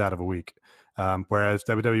 6 days out of a week. Whereas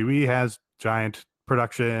WWE has giant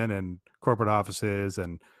production and corporate offices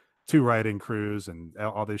and 2 writing crews and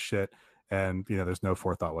all this shit. And, there's no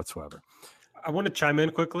forethought whatsoever. I want to chime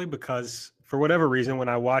in quickly because for whatever reason, when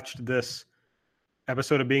I watched this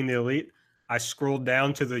episode of Being the Elite, I scrolled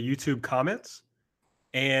down to the YouTube comments,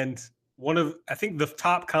 and I think the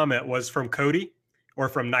top comment was from Cody or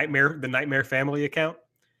from the Nightmare Family account.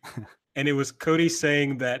 And it was Cody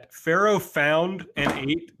saying that Pharaoh found and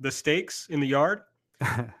ate the steaks in the yard.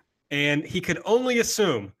 And he could only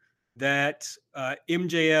assume that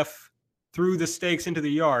MJF threw the steaks into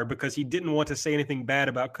the yard because he didn't want to say anything bad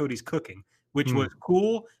about Cody's cooking, which was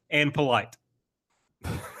cool and polite.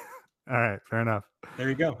 All right, fair enough. There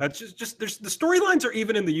you go. That's just there's the storylines are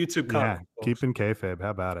even in the YouTube comments. Yeah, keeping kayfabe. How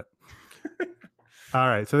about it? All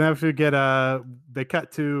right, so then we get they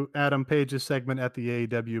cut to Adam Page's segment at the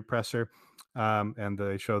AEW presser, and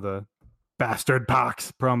they show the Bastard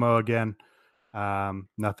Pox promo again.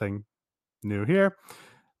 Nothing new here.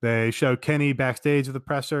 They show Kenny backstage at the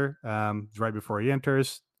presser right before he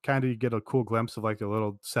enters. Kind of you get a cool glimpse of like a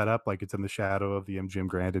little setup, like it's in the shadow of the MGM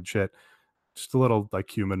Grand and shit. Just a little like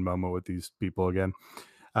human moment with these people again.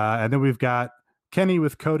 And then we've got Kenny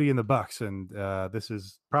with Cody and the Bucks. And this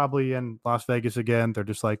is probably in Las Vegas again. They're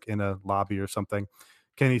just like in a lobby or something.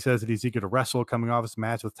 Kenny says that he's eager to wrestle coming off his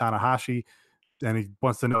match with Tanahashi. And he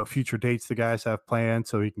wants to know what future dates the guys have planned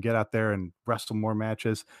so he can get out there and wrestle more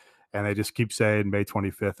matches. And they just keep saying May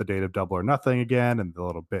 25th, the date of Double or Nothing again. And the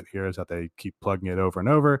little bit here is that they keep plugging it over and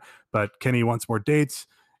over. But Kenny wants more dates.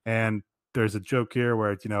 And there's a joke here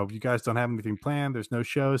where, you guys don't have anything planned. There's no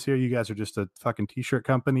shows here. You guys are just a fucking t-shirt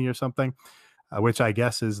company or something, which I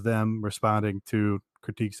guess is them responding to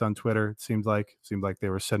critiques on Twitter. It seemed like they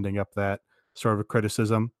were sending up that sort of a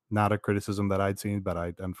criticism, not a criticism that I'd seen, but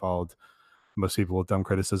I unfollowed most people with dumb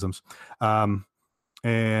criticisms. And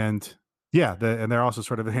yeah, and they're also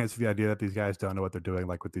sort of enhancing the idea that these guys don't know what they're doing,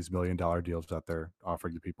 like with these $1 million deals that they're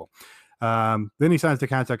offering to people. Then he signs the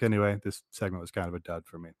contract anyway. This segment was kind of a dud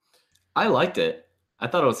for me. I liked it. I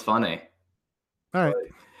thought it was funny. All right.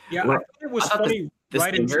 Yeah, I thought it was funny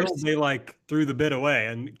right until they like threw the bit away,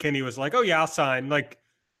 and Kenny was like, "Oh yeah, I'll sign." Like,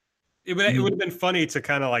 it would have been funny to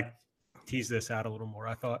kind of like tease this out a little more.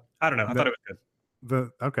 I thought it was good.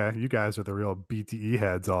 Okay, you guys are the real BTE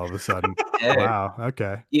heads all of a sudden. Wow.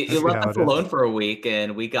 Okay. You left us alone for a week,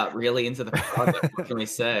 and we got really into the project. What can we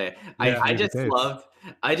say? Yeah,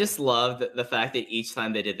 I just loved the fact that each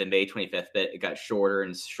time they did the May 25th bit, it got shorter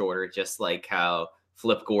and shorter. Just like how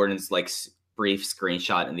Flip Gordon's like brief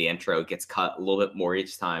screenshot in the intro gets cut a little bit more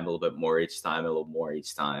each time, a little bit more each time, a little more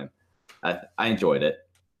each time. I enjoyed it,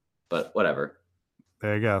 but whatever.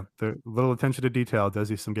 There you go. The little attention to detail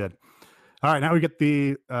does you some good. All right, now we get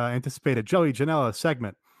the anticipated Joey Janela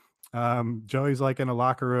segment. Joey's like in a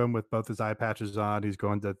locker room with both his eye patches on. He's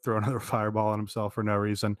going to throw another fireball on himself for no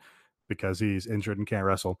reason because he's injured and can't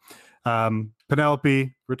wrestle.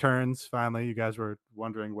 Penelope returns finally. You guys were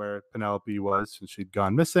wondering where Penelope was since she'd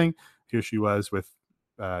gone missing. Here she was with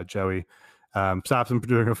Joey. Stops him from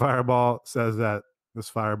doing a fireball, says that this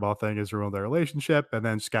fireball thing has ruined their relationship. And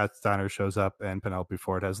then Scott Steiner shows up and Penelope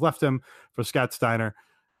Ford has left him for Scott Steiner.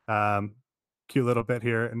 Cute little bit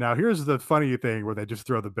here. And now here's the funny thing where they just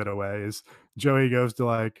throw the bit away is Joey goes to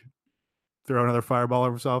like throw another fireball at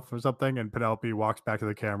himself or something, and Penelope walks back to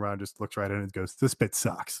the camera and just looks right in and goes, "This bit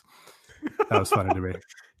sucks." That was funny to me.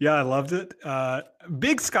 Yeah, I loved it.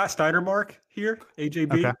 Big Scott Steiner mark here,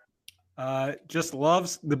 AJB. Okay. just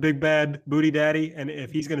loves the big bad booty daddy, and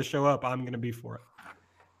if he's going to show up, I'm going to be for it.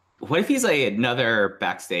 What if he's like another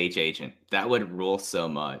backstage agent? That would rule so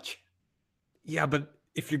much. Yeah, but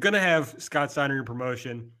if you're going to have Scott Steiner in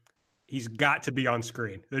promotion, he's got to be on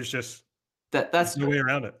screen. There's just that's no way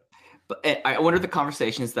around it. But I wonder the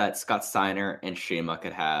conversations that Scott Steiner and Shima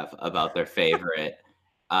could have about their favorite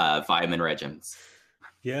vitamin regimens.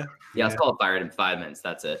 Yeah. Let's call it vitamins.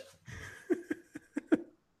 That's it.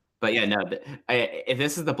 But yeah, no. If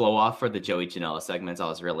this is the blow off for the Joey Janela segments,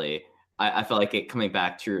 I felt like it coming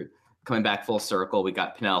back full circle. We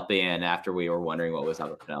got Penelope in after we were wondering what was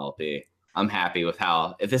up with Penelope. I'm happy with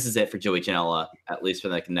if this is it for Joey Janela, at least for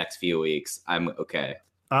the next few weeks. I'm okay.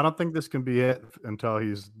 I don't think this can be it until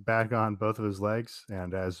he's back on both of his legs.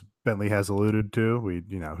 And as Bentley has alluded to,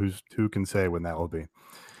 who can say when that will be?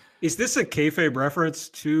 Is this a kayfabe reference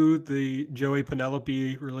to the Joey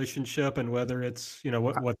Penelope relationship and whether it's,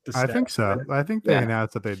 what the I think so. I think they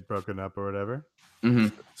announced that they'd broken up or whatever.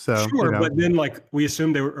 Mm-hmm. So sure, but then we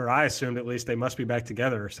assumed I assumed at least they must be back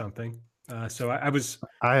together or something. So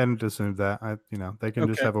I hadn't assumed that. They can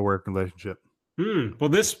just have a work relationship. Well,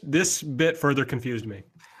 this bit further confused me.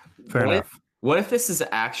 Fair enough. What if this is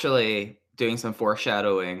actually doing some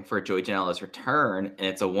foreshadowing for Joey Janela's return, and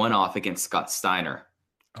it's a one-off against Scott Steiner?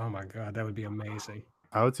 Oh my God, that would be amazing.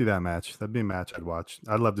 I would see that match. That'd be a match I'd watch.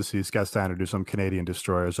 I'd love to see Scott Steiner do some Canadian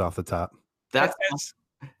destroyers off the top.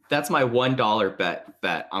 That's my $1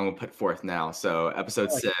 bet I'm going to put forth now. So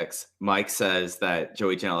episode 6, Mike says that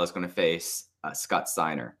Joey Janela is going to face Scott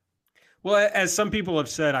Steiner. Well, as some people have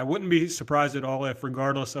said, I wouldn't be surprised at all if,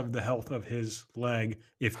 regardless of the health of his leg,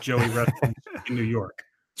 if Joey wrestles in New York.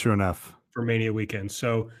 True enough. For Mania weekend.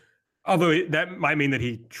 So, although that might mean that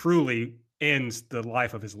he truly ends the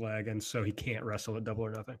life of his leg, and so he can't wrestle at Double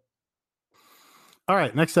or Nothing. All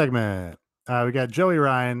right, next segment. We got Joey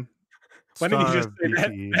Ryan. Why didn't you just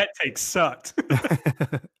say that take sucked?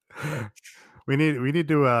 We need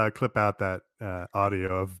to clip out that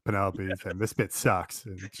audio of Penelope saying this bit sucks,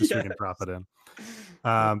 and just so we can drop it in.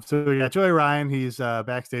 So we got Joey Ryan. He's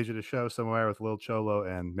backstage at a show somewhere with Lil Cholo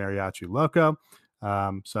and Mariachi Loco,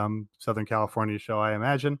 some Southern California show, I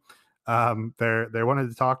imagine. They wanted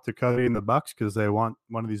to talk to Cody and the Bucks because they want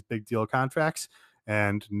one of these big deal contracts,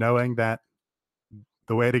 and knowing that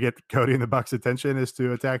the way to get Cody and the Bucks' attention is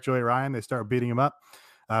to attack Joey Ryan, they start beating him up.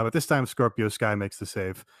 But this time, Scorpio Sky makes the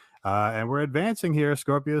save. And we're advancing here.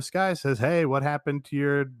 Scorpio Sky says, hey, what happened to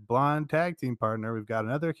your blonde tag team partner? We've got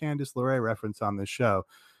another Candice LeRae reference on this show.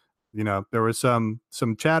 There was some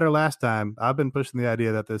chatter last time. I've been pushing the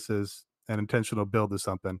idea that this is an intentional build to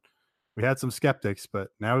something. We had some skeptics, but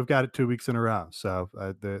now we've got it 2 weeks in a row. So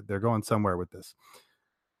they're going somewhere with this.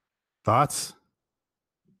 Thoughts?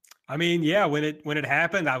 I mean, yeah, when it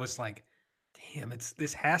happened, I was like, damn,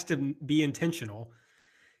 this has to be intentional.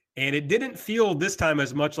 And it didn't feel this time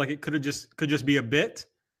as much like it could just be a bit.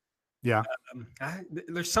 Yeah.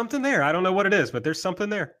 There's something there. I don't know what it is, but there's something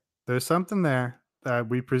there. There's something there.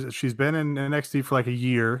 She's been in NXT for like a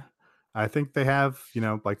year. I think they have,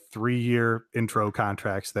 like 3-year intro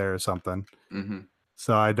contracts there or something. Mm-hmm.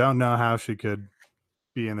 So I don't know how she could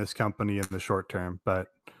be in this company in the short term, but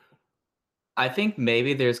I think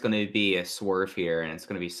maybe there's going to be a swerve here and it's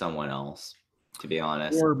going to be someone else, to be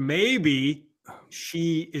honest. Or maybe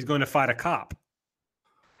she is going to fight a cop.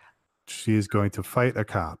 She's going to fight a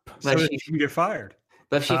cop. So that she can get fired.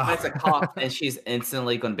 But if she fights a cop, then she's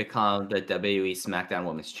instantly going to become the WWE SmackDown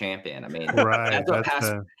Women's Champion. I mean, right,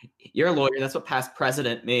 you're a lawyer. That's what past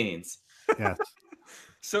president means. Yes.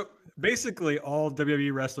 So basically, all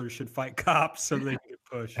WWE wrestlers should fight cops so they can get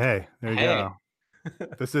pushed. Hey, there you go.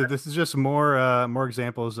 This is just more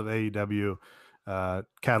examples of AEW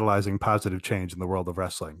catalyzing positive change in the world of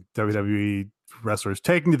wrestling. WWE wrestlers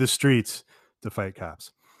taking to the streets to fight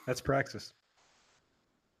cops. That's praxis.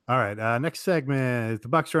 All right. Next segment. The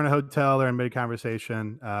Bucks are in a hotel. They're in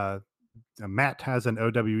mid-conversation. Matt has an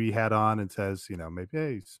OWE hat on and says, maybe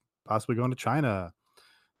he's possibly going to China.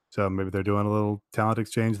 So maybe they're doing a little talent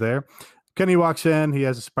exchange there. Kenny walks in. He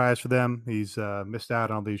has a surprise for them. He's missed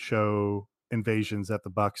out on these show invasions that the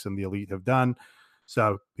Bucks and the Elite have done.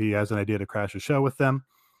 So he has an idea to crash a show with them.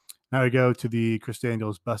 Now we go to the Chris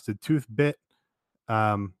Daniels busted tooth bit.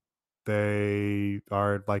 They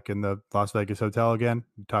are like in the Las Vegas hotel again.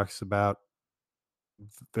 He talks about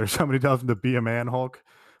there's somebody tells him to be a man Hulk,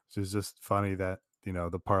 which is just funny that,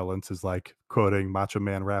 the parlance is like quoting Macho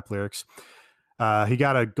Man rap lyrics. He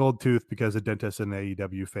got a gold tooth because a dentist is an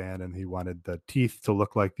AEW fan and he wanted the teeth to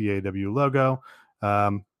look like the AEW logo.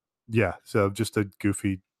 Yeah, so just a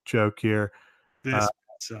goofy joke here. This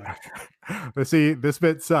sucked. But see, this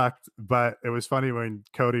bit sucked, but it was funny when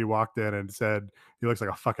Cody walked in and said he looks like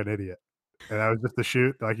a fucking idiot. And that was just the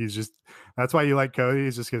shoot. Like that's why you like Cody,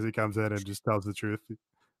 is just because he comes in and just tells the truth.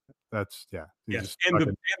 That's Yes.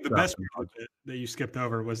 And the best part that you skipped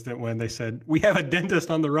over was that when they said we have a dentist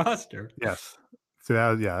on the roster. Yes. So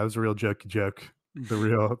that was a real joke.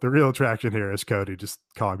 The real attraction here is Cody just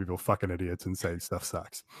calling people fucking idiots and saying stuff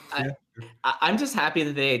sucks. I'm just happy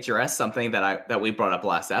that they addressed something that we brought up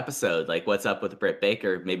last episode. Like, what's up with Britt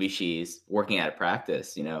Baker? Maybe she's working at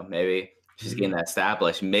practice. Maybe she's getting that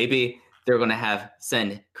established. Maybe they're going to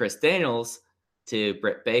send Chris Daniels to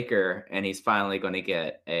Britt Baker, and he's finally going to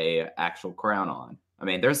get a actual crown on. I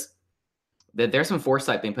mean, there's some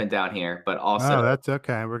foresight being put down here, but also that's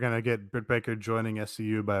okay. We're gonna get Britt Baker joining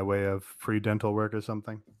SCU by way of free dental work or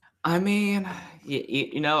something. I mean,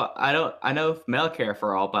 I know Medicare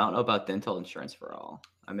for all, but I don't know about dental insurance for all.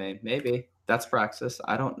 I mean, maybe that's praxis.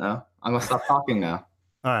 I don't know. I'm gonna stop talking now.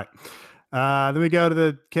 All right. Then we go to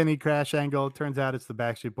the Kenny Crash angle. It turns out it's the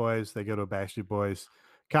Backstreet Boys. They go to a Backstreet Boys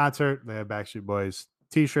concert. They have Backstreet Boys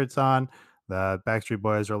t-shirts on. The Backstreet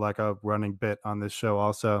Boys are like a running bit on this show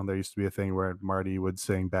also. There used to be a thing where Marty would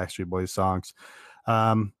sing Backstreet Boys songs.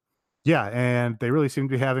 And they really seem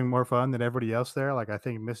to be having more fun than everybody else there. Like, I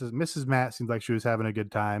think Mrs. Matt seemed like she was having a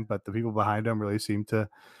good time, but the people behind them really seemed to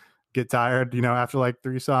get tired, after like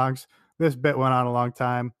 3 songs. This bit went on a long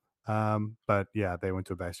time. But yeah, they went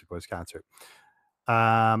to a Backstreet Boys concert.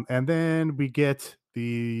 And then we get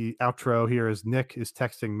the outro here as Nick is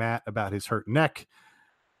texting Matt about his hurt neck,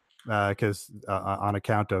 because on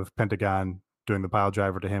account of Pentagon doing the pile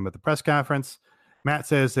driver to him at the press conference. Matt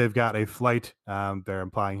says they've got a flight. They're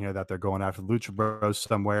implying here that they're going after the Lucha Bros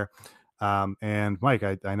somewhere. And Mike,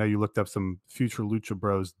 I know you looked up some future Lucha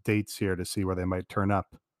Bros dates here to see where they might turn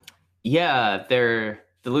up. Yeah, the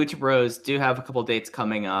Lucha Bros do have a couple dates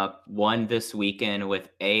coming up. One this weekend with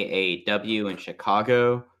AAW in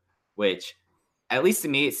Chicago, which, at least to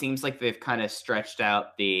me, it seems like they've kind of stretched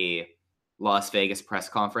out the Las Vegas press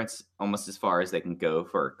conference almost as far as they can go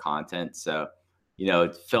for content. So,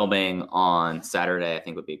 filming on Saturday, I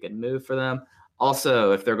think would be a good move for them.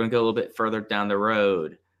 Also, if they're going to go a little bit further down the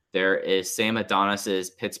road, there is Sam Adonis's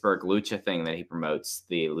Pittsburgh Lucha thing that he promotes.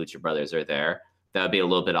 The Lucha Brothers are there. That would be a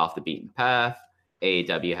little bit off the beaten path.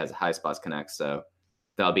 AEW has a High Spots Connect, so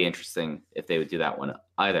that'll be interesting if they would do that one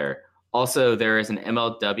either. Also, there is an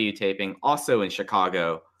MLW taping also in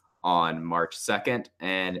Chicago on March 2nd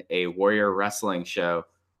and a Warrior Wrestling show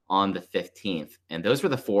on the 15th. And those were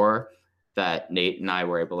the 4 that Nate and I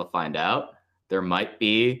were able to find out. There might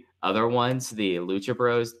be other ones. The Lucha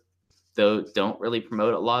Bros, though, don't really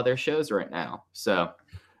promote a lot of their shows right now. So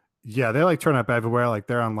yeah, they like turn up everywhere. Like,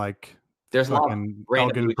 they're on like there's a lot of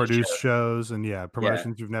Elgin produced shows and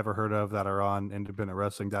promotions you've never heard of that are on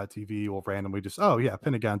independentwrestling.tv will randomly just,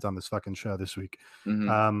 Pentagon's on this fucking show this week.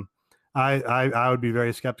 Mm-hmm. I would be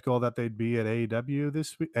very skeptical that they'd be at AAW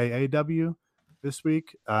this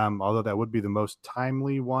week. Although that would be the most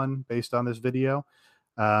timely one based on this video.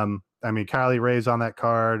 I mean, Kylie Ray's on that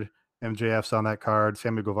card, MJF's on that card,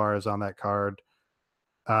 Sammy Guevara's on that card.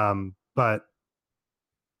 But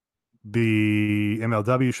the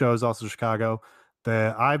MLW show is also Chicago.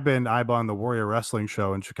 I've been eyeballing the Warrior Wrestling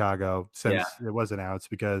show in Chicago since it was announced,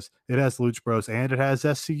 because it has Lucha Bros and it has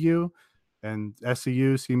SCU, and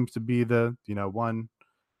SCU seems to be the one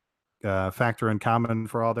factor in common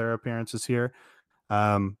for all their appearances here.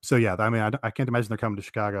 So yeah, I mean, I can't imagine they're coming to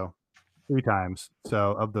Chicago 3 times.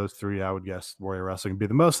 So of those 3, I would guess Warrior Wrestling would be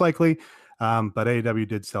the most likely. But AEW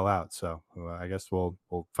did sell out, so I guess we'll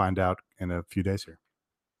find out in a few days here.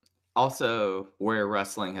 Also, Warrior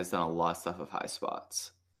Wrestling has done a lot of stuff with High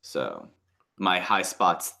Spots. So my High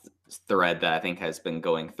Spots thread that I think has been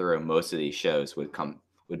going through most of these shows would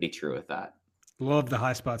be true with that. Love the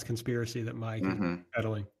High Spots conspiracy that Mike is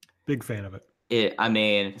peddling. Big fan of it. I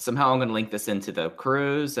mean, somehow I'm going to link this into the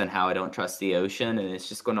cruise and how I don't trust the ocean, and it's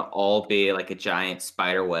just going to all be like a giant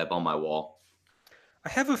spider web on my wall. I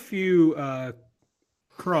have a few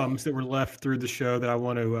crumbs that were left through the show that I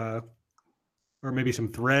want to, or maybe some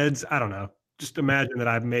threads. I don't know. Just imagine that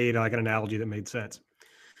I've made like an analogy that made sense.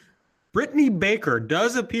 Brittany Baker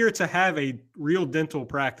does appear to have a real dental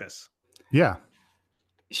practice. Yeah.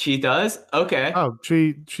 She does? Okay. Oh,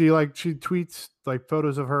 she tweets like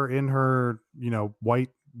photos of her in her, white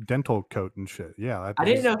dental coat and shit. Yeah. I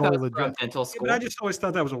didn't know that was from dental school. But I just always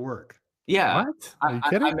thought that was a work. Yeah. What? Are you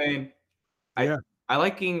kidding? I mean, I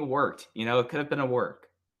like being worked. It could have been a work.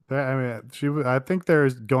 I mean, I think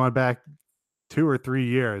there's going back 2 or 3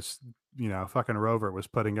 years, fucking Rover was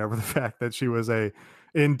putting over the fact that she was a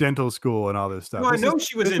in dental school and all this stuff. Well, I know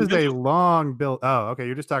she was this in is a dental school. long build. Oh, okay.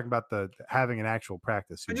 You're just talking about the having an actual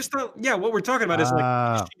practice. I just thought, yeah, what we're talking about is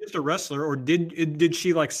like, is she just a wrestler, or did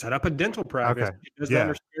she like set up a dental practice? Okay. She does that in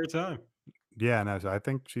her spare time. Yeah, no, so I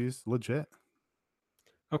think she's legit.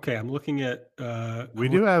 Okay, I'm looking at.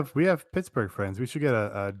 We have Pittsburgh friends. We should get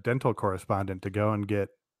a dental correspondent to go and get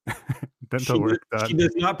dental work done. She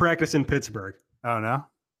does not practice in Pittsburgh. Oh no,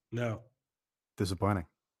 No, disappointing.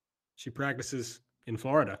 she practices in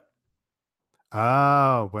Florida.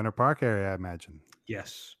 Oh, Winter Park area, I imagine.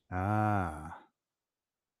 Yes. Ah,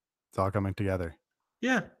 it's all coming together.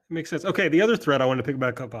 Yeah, it makes sense. Okay, the other thread I wanted to pick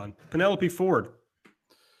back up on Penelope Ford.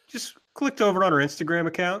 Just clicked over on her Instagram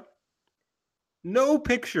account. No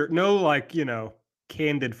picture, no like,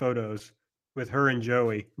 candid photos with her and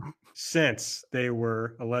Joey since they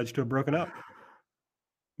were alleged to have broken up.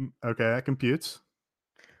 Okay, that computes.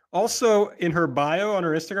 Also, in her bio on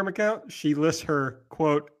her Instagram account, she lists her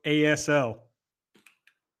quote ASL.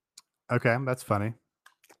 Okay, that's funny.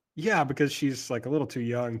 Yeah, because she's like a little too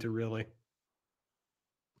young to really.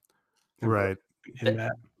 Right. In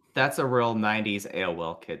that. That's a real 90s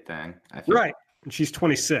AOL kid thing. I think. Right. And she's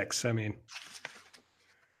 26. I mean,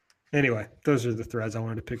 anyway, those are the threads I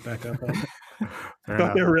wanted to pick back up on. I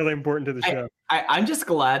thought they were really important to the show. I'm just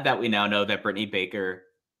glad that we now know that Brittany Baker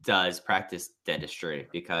does practice dentistry,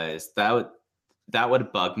 because that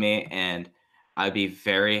would bug me, and I'd be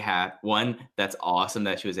very happy. One, that's awesome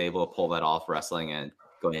that she was able to pull that off, wrestling and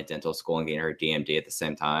going to dental school and getting her DMD at the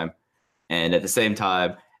same time. And at the same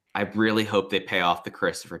time, I really hope they pay off the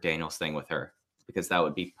Christopher Daniels thing with her, because that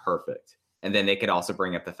would be perfect. And then they could also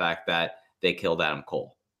bring up the fact that they killed Adam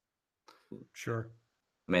Cole. Sure.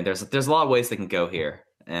 I mean, there's a lot of ways they can go here.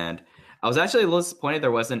 And I was actually a little disappointed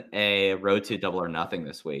there wasn't a Road to Double or Nothing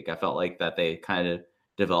this week. I felt like that they kind of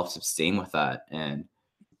developed some steam with that, and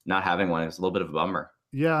not having one was a little bit of a bummer.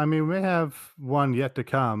 Yeah, I mean, we have one yet to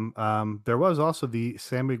come. There was also the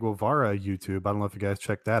Sammy Guevara YouTube. I don't know if you guys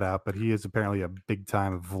checked that out, but he is apparently a big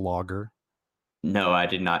time vlogger. No, I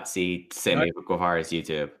did not see Sammy Guevara's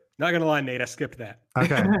YouTube. Not gonna lie, Nate, I skipped that.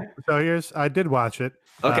 Okay, so I did watch it.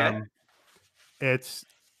 Okay, it's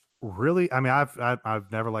really, I mean,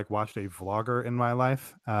 I've never like watched a vlogger in my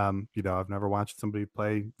life. I've never watched somebody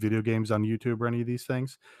play video games on YouTube or any of these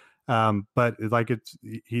things. But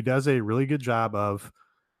he does a really good job of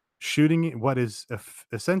shooting what is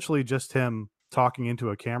essentially just him talking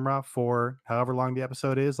into a camera for however long the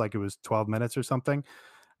episode is. Like it was 12 minutes or something,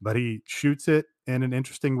 but he shoots it in an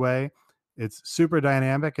interesting way. It's super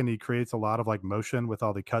dynamic, and he creates a lot of like motion with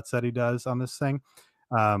all the cuts that he does on this thing.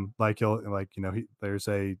 There's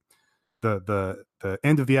the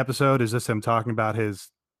end of the episode is just him talking about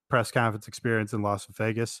his press conference experience in Las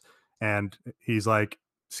Vegas, and he's like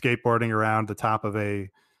skateboarding around the top of a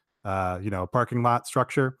parking lot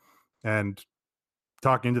structure and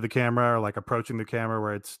talking to the camera, or like approaching the camera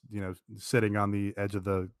where it's sitting on the edge of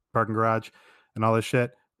the parking garage and all this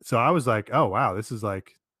shit. So I was like, oh wow, this is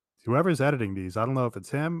like, whoever's editing these, I don't know if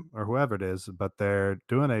it's him or whoever it is, but they're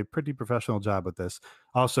doing a pretty professional job with this.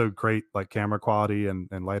 Also great like camera quality and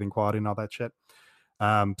lighting quality and all that shit.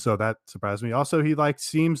 So that surprised me. Also, he like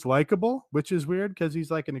seems likable, which is weird because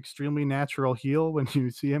he's like an extremely natural heel when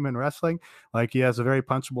you see him in wrestling. Like he has a very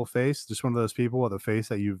punchable face, just one of those people with a face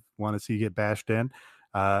that you want to see get bashed in.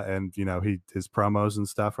 And his promos and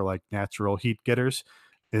stuff are like natural heat getters.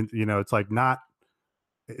 And it's like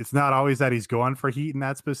it's not always that he's going for heat in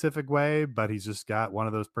that specific way, but he's just got one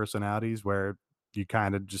of those personalities where you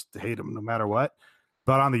kind of just hate him no matter what.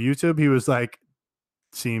 But on the YouTube, he was like,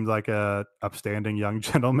 seemed like a upstanding young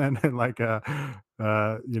gentleman and like a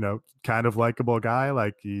kind of likable guy.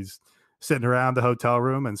 Like he's sitting around the hotel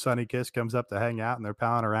room and Sonny Kiss comes up to hang out and they're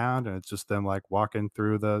palling around, and it's just them like walking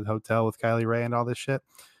through the hotel with Kylie Ray and all this shit.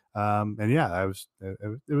 And yeah,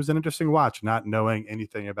 it was an interesting watch, not knowing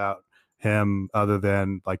anything about him other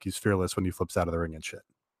than like he's fearless when he flips out of the ring and shit.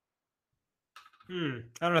 I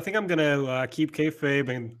don't know. I think I'm gonna keep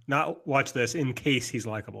kayfabe and not watch this in case he's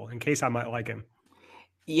likable, in case I might like him.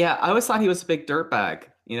 Yeah, I always thought he was a big dirtbag.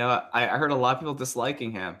 I heard a lot of people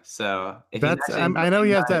disliking him. So I know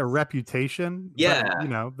he has that reputation. Yeah,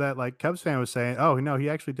 but, that like Cubs fan was saying, oh no,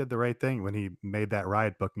 he actually did the right thing when he made that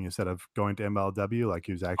Riot booking instead of going to MLW. Like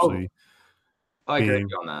he was actually. I agree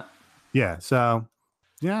with you on that. Yeah. So.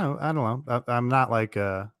 Yeah, I don't know. I'm not like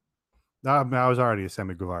I was already a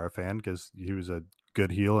Sammy Guevara fan because he was a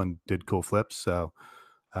good heel and did cool flips. So,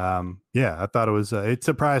 yeah, I thought it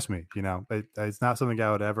surprised me. It's not something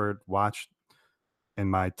I would ever watch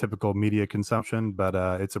in my typical media consumption, but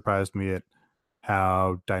it surprised me at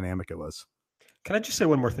how dynamic it was. Can I just say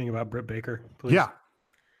one more thing about Britt Baker, please? Yeah.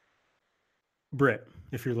 Britt,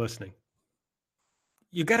 if you're listening,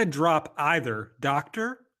 you got to drop either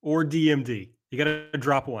doctor or DMD. You got to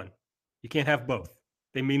drop one. You can't have both.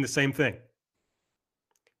 They mean the same thing.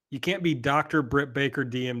 You can't be Dr. Britt Baker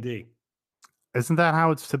DMD. Isn't that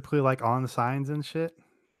how it's typically like on signs and shit?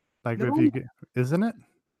 Like No. if you get, isn't it?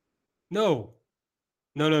 No.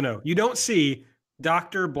 You don't see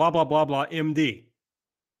Dr. blah, blah, blah, blah, MD.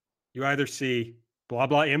 You either see blah,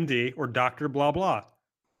 blah, MD or Dr. blah, blah.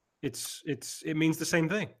 It means the same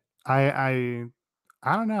thing. I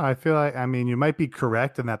don't know. I feel like, I mean, you might be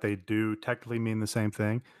correct in that they do technically mean the same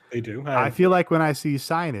thing. They do. I feel like when I see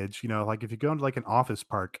signage, like if you go into like an office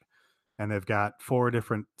park and they've got 4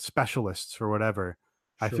 different specialists or whatever,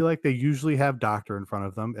 I feel like they usually have doctor in front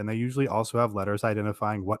of them, and they usually also have letters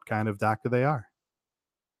identifying what kind of doctor they are.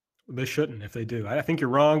 They shouldn't if they do. I think you're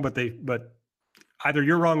wrong, but either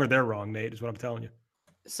you're wrong or they're wrong, Nate, is what I'm telling you.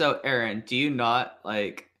 So, Aaron, do you not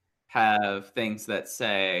like have things that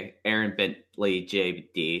say Aaron Bentley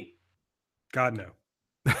JD? God, no.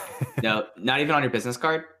 No, not even on your business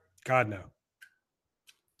card? God, no.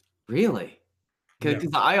 Really? No.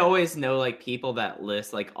 Because I always know like people that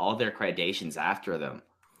list like all their accreditations after them.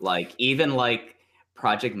 Like even like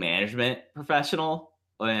project management professional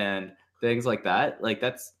and things like that. Like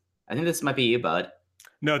I think this might be you, bud.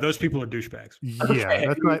 No, those people are douchebags. Yeah,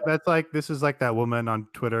 Okay. that's like this is like that woman on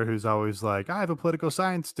Twitter who's always like, I have a political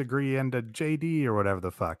science degree and a JD or whatever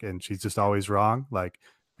the fuck, and she's just always wrong. Like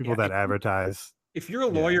people that advertise. If you're a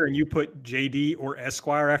lawyer and you put JD or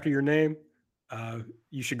Esquire after your name,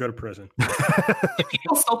 you should go to prison. Do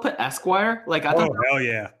people still put Esquire? Like I thought hell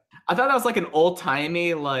yeah. I thought that was like an old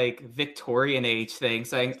timey like Victorian age thing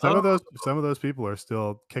saying Some of those people are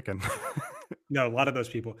still kicking. No, a lot of those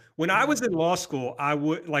people. When I was in law school, I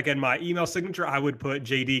would like in my email signature, I would put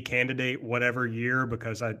JD candidate whatever year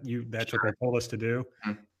because that's what they told us to do.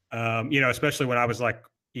 Especially when I was like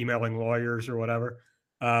emailing lawyers or whatever.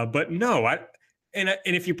 But no, and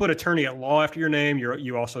if you put attorney at law after your name,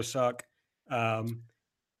 you also suck.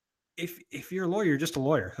 If you're a lawyer, you're just a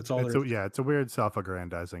lawyer. That's all. It's a weird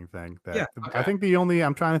self-aggrandizing thing. Yeah, I think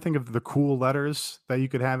I'm trying to think of the cool letters that you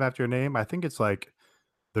could have after your name. I think it's like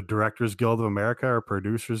the Directors Guild of America or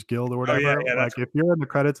Producers Guild or whatever. Yeah, like if you're in the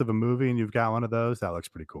credits of a movie and you've got one of those, that looks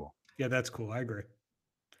pretty cool. Yeah, that's cool. I agree.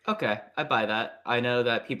 Okay, I buy that. I know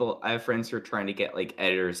that I have friends who are trying to get like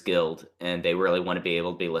Editors Guild, and they really want to be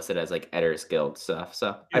able to be listed as like Editors Guild stuff.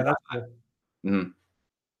 So yeah, that's cool. Mm-hmm.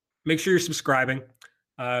 Make sure you're subscribing.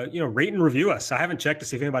 Rate and review us. I haven't checked to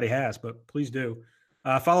see if anybody has, but please do.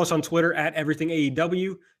 Follow us on Twitter at Everything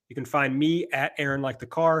AEW. You can find me at Aaron Like the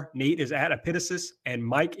Car. Nate is at Epitasis, and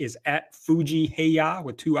Mike is at Fuji Heya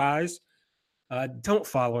with 2 eyes. Don't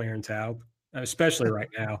follow Aaron Taub, especially right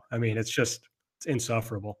now. I mean, it's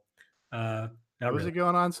insufferable. Was it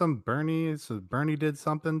going on some Bernie? So Bernie did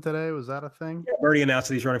something today. Was that a thing? Yeah, Bernie announced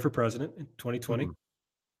that he's running for president in 2020.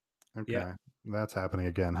 Okay. Yeah. That's happening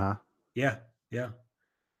again, huh? Yeah.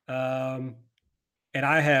 And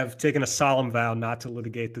I have taken a solemn vow not to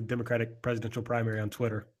litigate the Democratic presidential primary on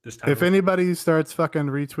Twitter this time. If anybody starts fucking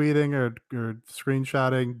retweeting or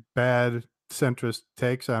screenshotting bad centrist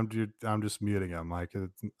takes, I'm just muting them. Like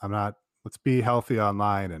I'm not. Let's be healthy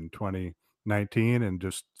online in 2019 and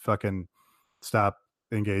just fucking stop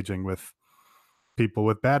engaging with people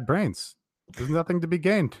with bad brains. There's nothing to be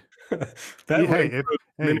gained. Okay.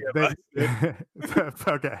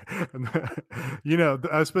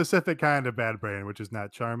 A specific kind of bad brain, which is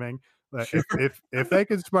not charming. If they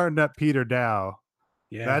can smarten up Peter Dow,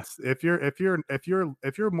 that's if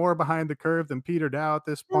you're more behind the curve than Peter Dow at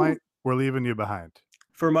this point, we're leaving you behind.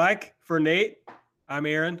 For Mike, for Nate, I'm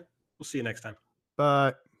Aaron. We'll see you next time.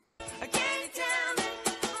 Bye.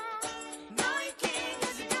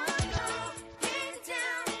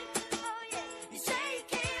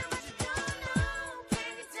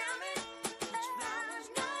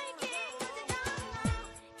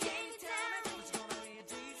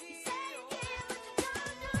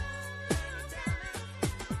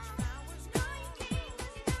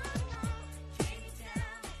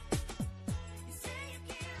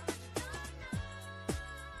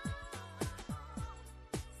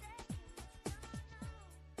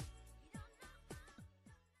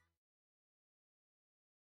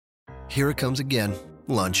 Here it comes again.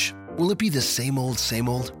 Lunch. Will it be the same old, same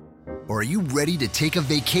old? Or are you ready to take a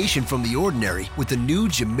vacation from the ordinary with the new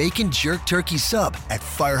Jamaican Jerk Turkey Sub at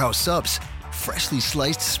Firehouse Subs? Freshly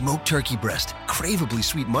sliced smoked turkey breast, craveably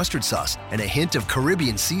sweet mustard sauce, and a hint of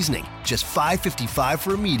Caribbean seasoning. Just $5.55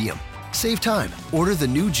 for a medium. Save time. Order the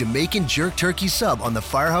new Jamaican Jerk Turkey Sub on the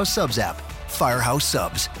Firehouse Subs app. Firehouse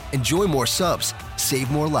Subs. Enjoy more subs.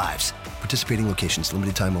 Save more lives. participating locations.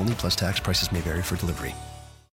 Limited time only, plus tax. Prices may vary for delivery.